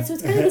the charts. So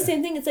it's kind of the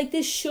same thing. It's like,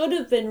 this should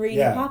have been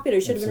really popular,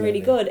 should have been really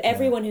good.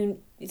 Everyone who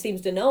seems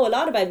to know a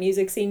lot about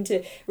music seemed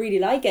to really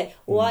like it.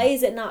 Why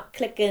is it not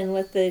clicking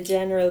with the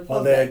general public?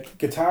 Well, the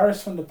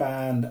guitarist from the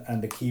band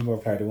and the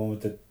keyboard player, the one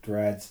with the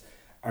dreads,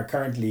 are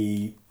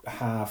currently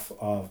half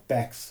of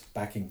Beck's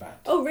backing band.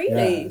 Oh,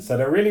 really? Yeah, so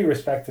they're really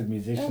respected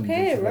musicians.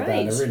 Okay,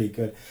 right. They're really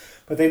good.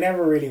 But they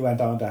never really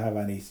went on to have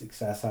any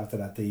success after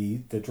that.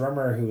 The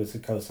drummer, who was a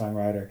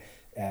co-songwriter,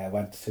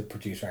 went to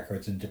produce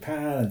records in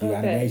Japan and do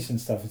animation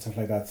stuff and stuff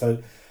like that.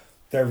 So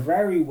they're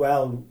very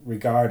well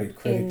regarded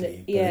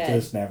critically, but it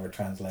just never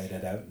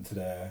translated out into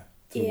the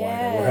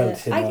wider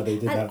world. They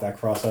didn't have that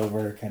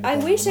crossover kind of I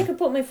wish I could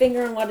put my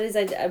finger on what it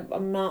is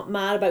I'm not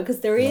mad about, because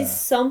there is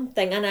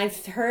something, and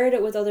I've heard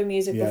it with other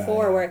music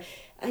before, where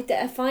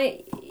I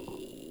find...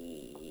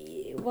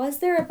 Was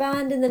there a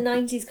band in the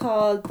 90s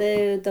called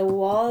the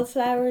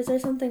Wallflowers or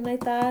something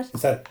like that?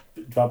 Is that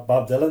Bob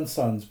Dylan's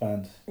son's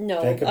band? No,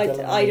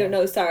 I don't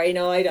know. Sorry,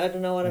 no, I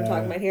don't know what I'm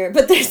talking about here.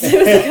 But there was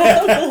a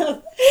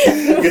couple.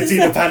 You can see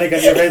the panic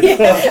on your face.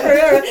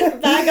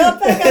 Back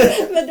up.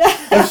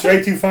 I'm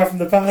straight too far from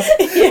the path.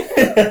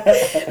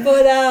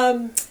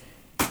 But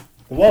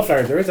the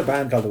Wallflowers, there is a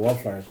band called the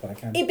Wallflowers, but I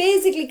can't... It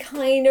basically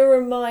kind of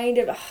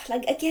reminded...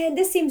 Like, again,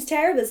 this seems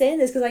terrible saying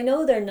this, because I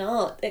know they're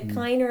not. It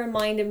kind of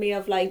reminded me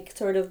of, like,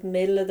 sort of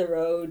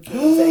middle-of-the-road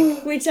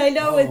music, which I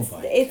know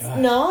it's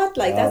not.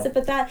 Like, that's it,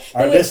 but that...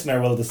 Our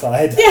listener will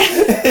decide.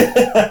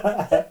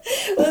 Yeah.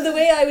 Well, the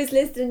way I was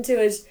listening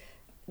to it...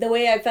 The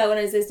way I felt when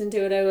I was listening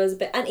to it, I was a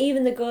bit... And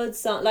even the good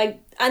song...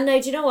 Like, and now,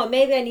 do you know what?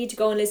 Maybe I need to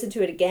go and listen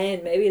to it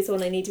again. Maybe it's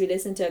one I need to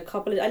listen to a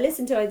couple of... I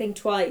listened to it, I think,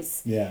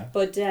 twice. Yeah.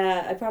 But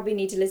I probably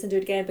need to listen to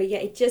it again. But yeah,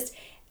 it just...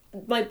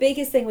 My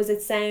biggest thing was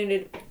it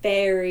sounded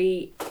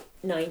very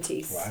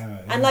 90s. Wow.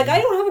 Yeah. And, like,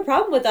 I don't have a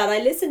problem with that. I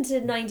listen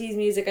to 90s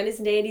music. I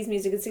listen to 80s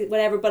music,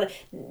 whatever. But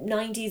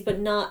 90s, but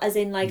not as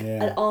in, like...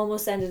 It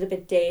almost sounded a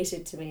bit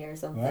dated to me or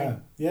something. Wow.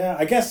 Yeah,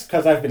 I guess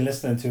because I've been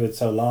listening to it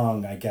so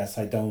long, I guess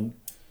I don't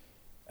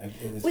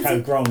it's kind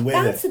of grown with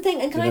it. That's the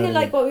thing, and kind of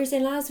like what we were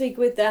saying last week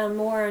with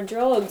War on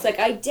Drugs. Like,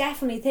 I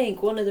definitely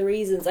think one of the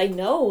reasons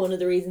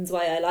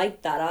why I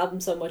liked that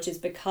album so much is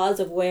because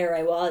of where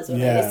I was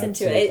when I listened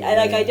to it.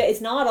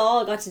 It's not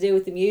all got to do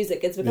with the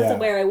music. It's because of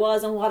where I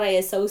was and what I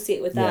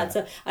associate with that.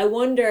 So I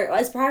wonder,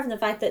 as apart from the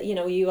fact that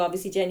you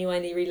obviously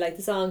genuinely really like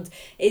the songs,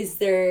 is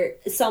there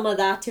some of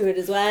that to it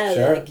as well?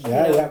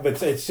 Sure,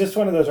 but it's just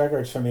one of those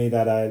records for me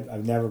that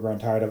I've never grown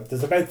tired of.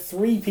 There's about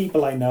 3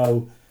 people I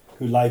know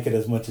who like it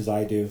as much as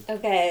I do.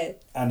 Okay.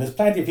 And there's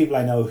plenty of people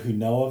I know who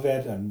know of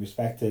it and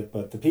respect it,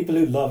 but the people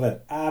who love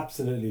it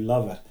absolutely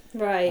love it.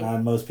 Right.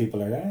 And most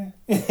people are yeah.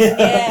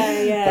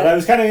 But I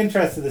was kind of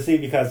interested to see,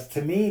 because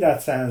to me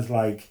that sounds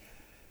like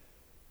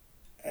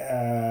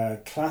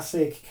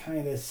classic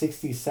kind of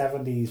 60s,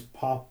 70s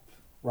pop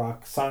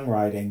rock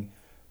songwriting.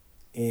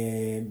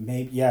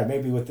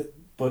 Maybe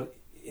but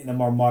in a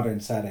more modern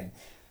setting.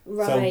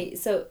 Right.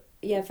 So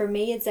for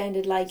me it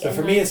sounded like... So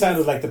for me it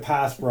sounded like the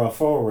past brought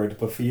forward,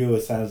 but for you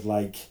it sounds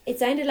like... It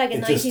sounded like a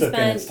 90s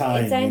band. It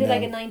sounded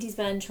like a 90s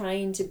band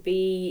trying to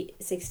be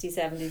 60s,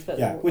 70s, but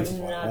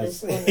not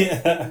as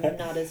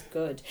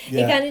good.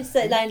 Yeah. It kind of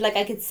sounded like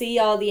I could see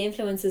all the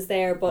influences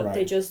there, but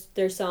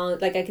their song...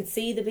 Like, I could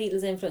see the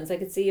Beatles' influence, I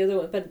could see other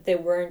ones, but they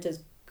weren't as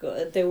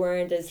good. They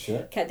weren't as...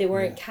 They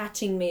weren't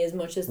catching me as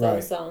much as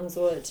those songs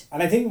would.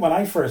 And I think when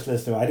I first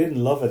listened to it, I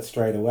didn't love it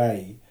straight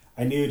away.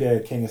 I knew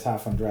the King is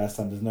Half Undressed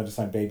and There's Another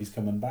Sign Baby's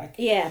Coming Back.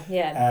 Yeah.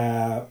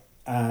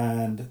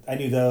 And I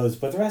knew those,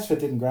 but the rest of it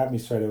didn't grab me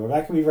straight away.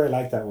 I can be very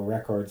like that with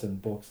records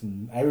and books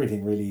and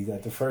everything, really,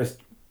 that the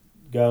first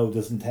go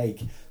doesn't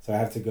take, so I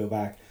have to go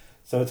back.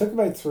 So it took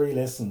about 3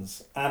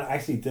 listens, and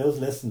actually those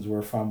listens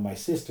were from my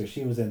sister.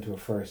 She was into it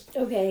first.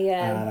 Okay,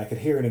 yeah. And I could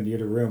hear it in the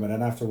other room, and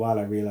then after a while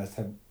I realised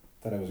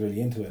that I was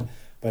really into it.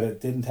 But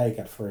it didn't take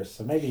at first,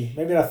 so maybe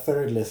that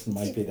third listen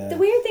might be the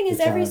weird thing is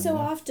every so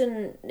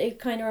often it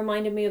kind of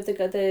reminded me of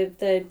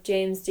the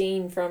James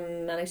Dean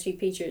from Manic Street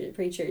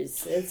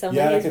Preachers. Some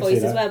of his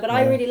voice as well, but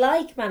I really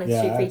like Manic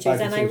Street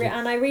Preachers, and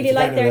I really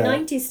like their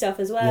 90s stuff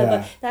as well.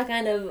 But that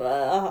kind of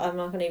I'm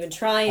not going to even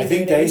try and do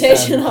an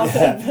imitation of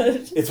it.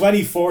 But it's when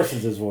he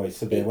forces his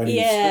voice a bit, when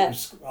he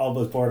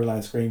almost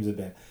borderline screams a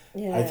bit.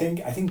 Yeah. I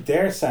think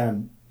their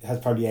sound has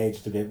probably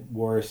aged a bit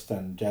worse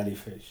than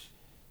Jellyfish.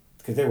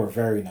 Because they were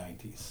very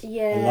 90s.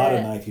 Yeah. A lot of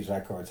 90s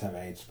records have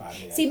aged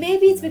badly. See,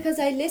 maybe it's because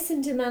I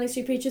listened to Manic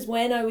Street Preachers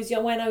when I was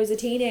young, when I was a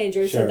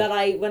teenager, so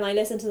that when I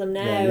listen to them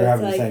now, you're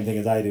having the same thing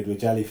as I did with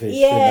Jellyfish.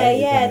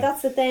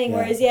 That's the thing.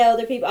 Whereas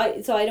other people,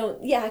 I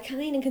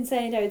kind of can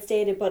sound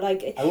outdated, but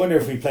like... I wonder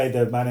if we played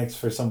the Manics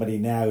for somebody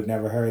now who'd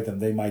never heard them,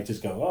 they might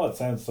just go, oh, it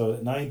sounds so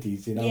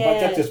 90s, But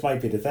that just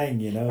might be the thing,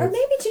 Or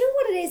maybe, do you know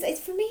what it is?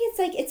 It's, for me, it's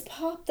like, it's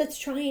pop that's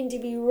trying to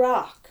be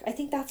rock. I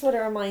think that's what it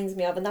reminds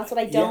me of, and that's what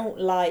I don't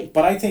like.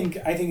 But I think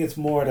it's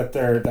more that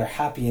they're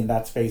happy in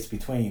that space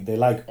between. They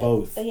like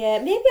both.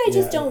 Maybe I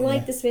just don't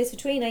like the space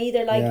between. I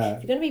either like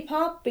if you're going to be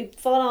pop, be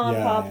full on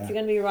pop. If you're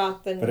going to be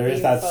rock, then. But there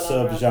is that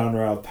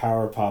sub-genre of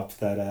power pop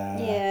that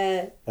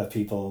that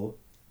people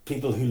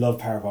who love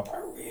power pop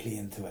are really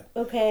into it.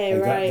 Okay,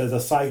 right. There's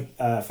a site,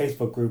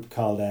 Facebook group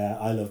called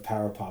I Love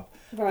Power Pop.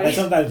 Right. And I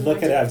sometimes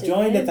look at it. I've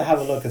joined it to have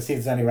a look and see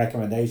if there's any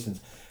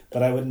recommendations.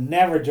 But I would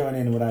never join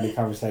in with any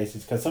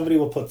conversations, because somebody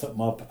will put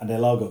something up and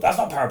they'll all go, that's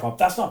not power pop,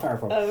 that's not power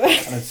pop. Oh,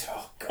 right. And it's,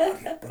 oh God,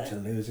 you're a bunch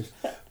of losers.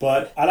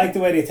 But I like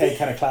the way they take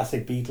kind of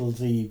classic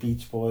Beatlesy,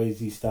 Beach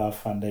Boysy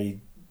stuff and they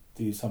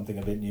do something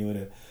a bit new with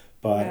it.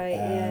 But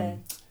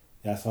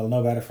so I'll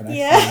know better for next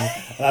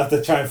time. I'll have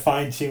to try and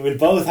fine-tune. We'll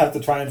both have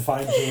to try and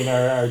fine-tune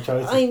our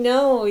choices. I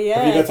know,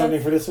 Have you got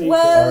something for this week?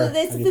 Well,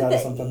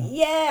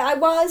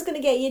 I was going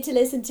to get you to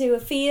listen to a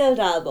Field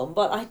album,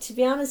 but to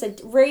be honest, I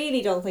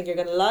really don't think you're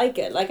going to like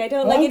it. Like, I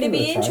don't like it. It'd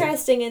be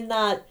interesting in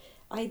that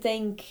I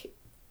think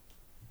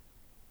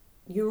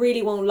you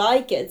really won't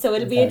like it. So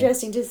it'll be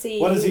interesting to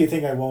see. What is it you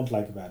think I won't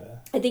like about it?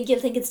 I think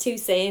you'll think it's too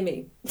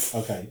samey.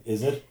 Okay,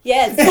 is it?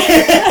 Yes.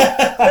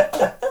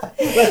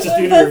 Let's just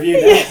do the review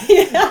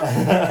now.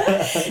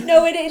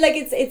 No,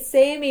 it's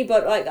samey,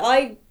 but like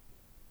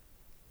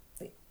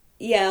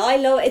I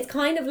love it. It's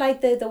kind of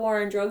like the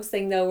War on Drugs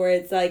thing though, where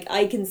it's like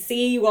I can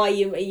see why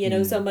you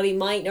know somebody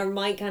might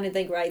kind of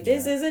think, right,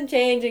 this isn't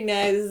changing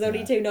now, this is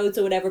only 2 notes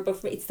or whatever, but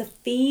for me it's the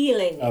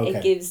feeling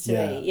it gives to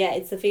me. Yeah,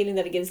 it's the feeling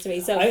that it gives to me.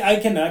 So I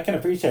can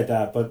appreciate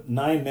that, but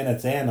 9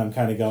 minutes in I'm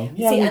kind of going,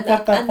 we've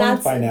got that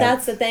point by now.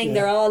 That's the thing,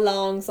 they're all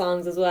long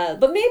songs as well.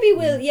 But maybe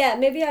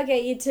maybe I'll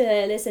get you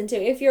to listen to,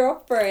 if you're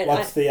up for it.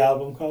 What's the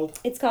album called?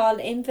 It's called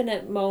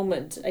Infinite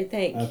Moment, I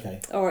think.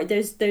 Okay. Or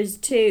there's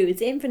 2.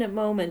 It's Infinite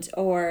Moment,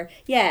 or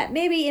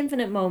maybe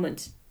Infinite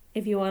Moment,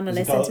 if you want to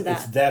listen to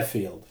that. It's The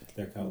Field,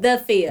 they're called. The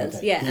Field,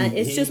 and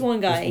it's just one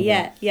guy,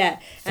 So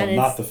and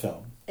not the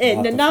film.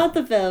 Not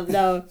the film,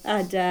 no.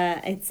 And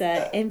it's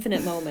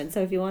Infinite Moment.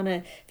 So if you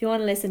wanna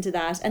listen to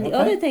that, and the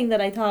other thing that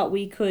I thought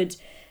we could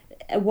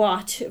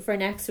watch for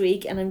next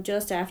week, and I'm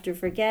just after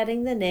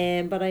forgetting the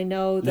name, but I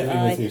know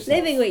that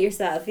Living with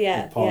Yourself,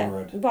 Paul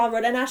Rudd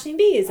and Aisling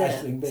Bea is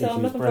in it. So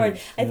I'm looking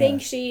forward. I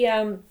think she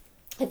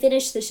I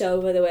finished the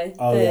show, by the way.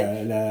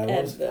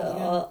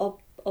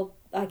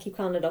 I keep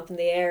calling it Up in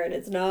the Air, and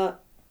it's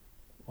not.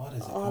 What is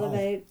it all called?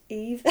 About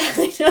Eve?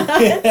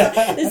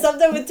 There's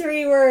something with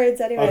 3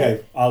 words anyway.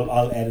 Okay,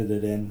 I'll edit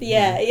it in.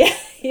 Yeah.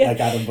 Like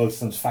Adam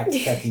Buxton's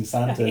fact-checking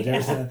Santa. Did you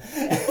ever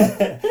see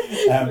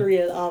it?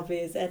 Real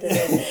obvious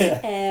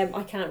editing.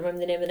 I can't remember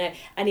the name of it now.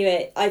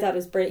 Anyway, I thought it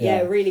was brilliant.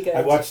 Yeah, really good.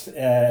 I watched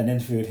an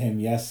interview with him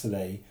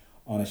yesterday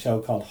on a show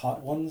called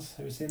Hot Ones.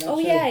 Have you seen that show?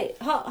 Yeah.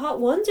 Hot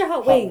Ones or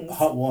Hot Wings?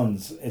 Hot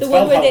Ones. It's the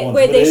one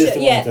where they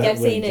should. Yeah, I've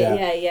seen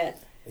it. Yeah.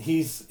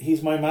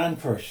 He's my man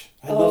crush.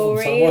 I love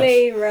him so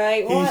really? much.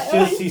 Right.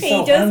 He's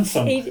so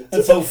handsome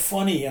and so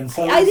funny and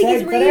so. I think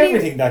he's really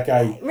everything. That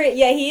guy.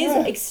 Yeah, he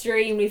is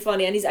extremely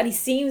funny, and he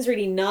seems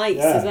really nice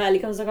as well. He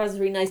comes across as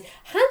really nice,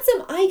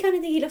 handsome. I kind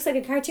of think he looks like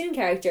a cartoon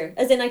character.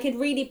 As in, I could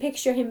really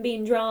picture him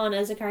being drawn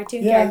as a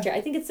cartoon character.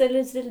 I think it's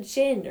his little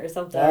chin or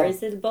something, or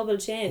his little bubble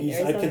chin.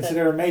 I'd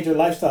consider a major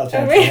lifestyle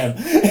change for him.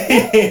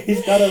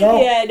 He's got it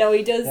all. Yeah, no,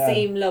 he does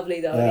seem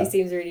lovely though. Yeah. He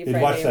seems really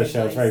friendly. Watch that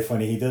show. Nice. It's very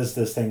funny. He does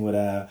this thing with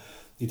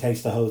he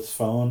takes the host's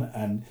phone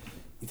and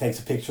he takes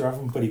a picture of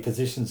him, but he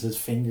positions his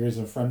fingers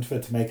in front of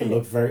it to make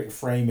it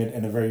frame it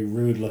in a very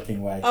rude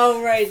looking way.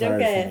 Oh right,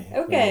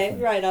 okay,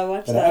 right. I'll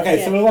watch that.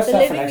 Okay, so we'll watch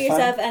that for next Living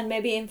Yourself time. And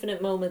maybe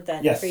Infinite Moment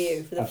then for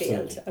you for the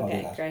absolutely. field.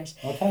 Okay, great.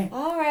 Okay,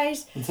 all right.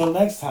 Until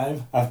next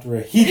time, after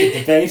a heated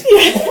debate,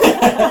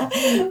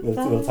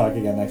 we'll talk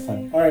again next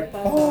time. All right,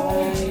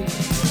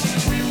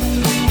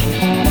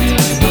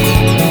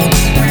 bye.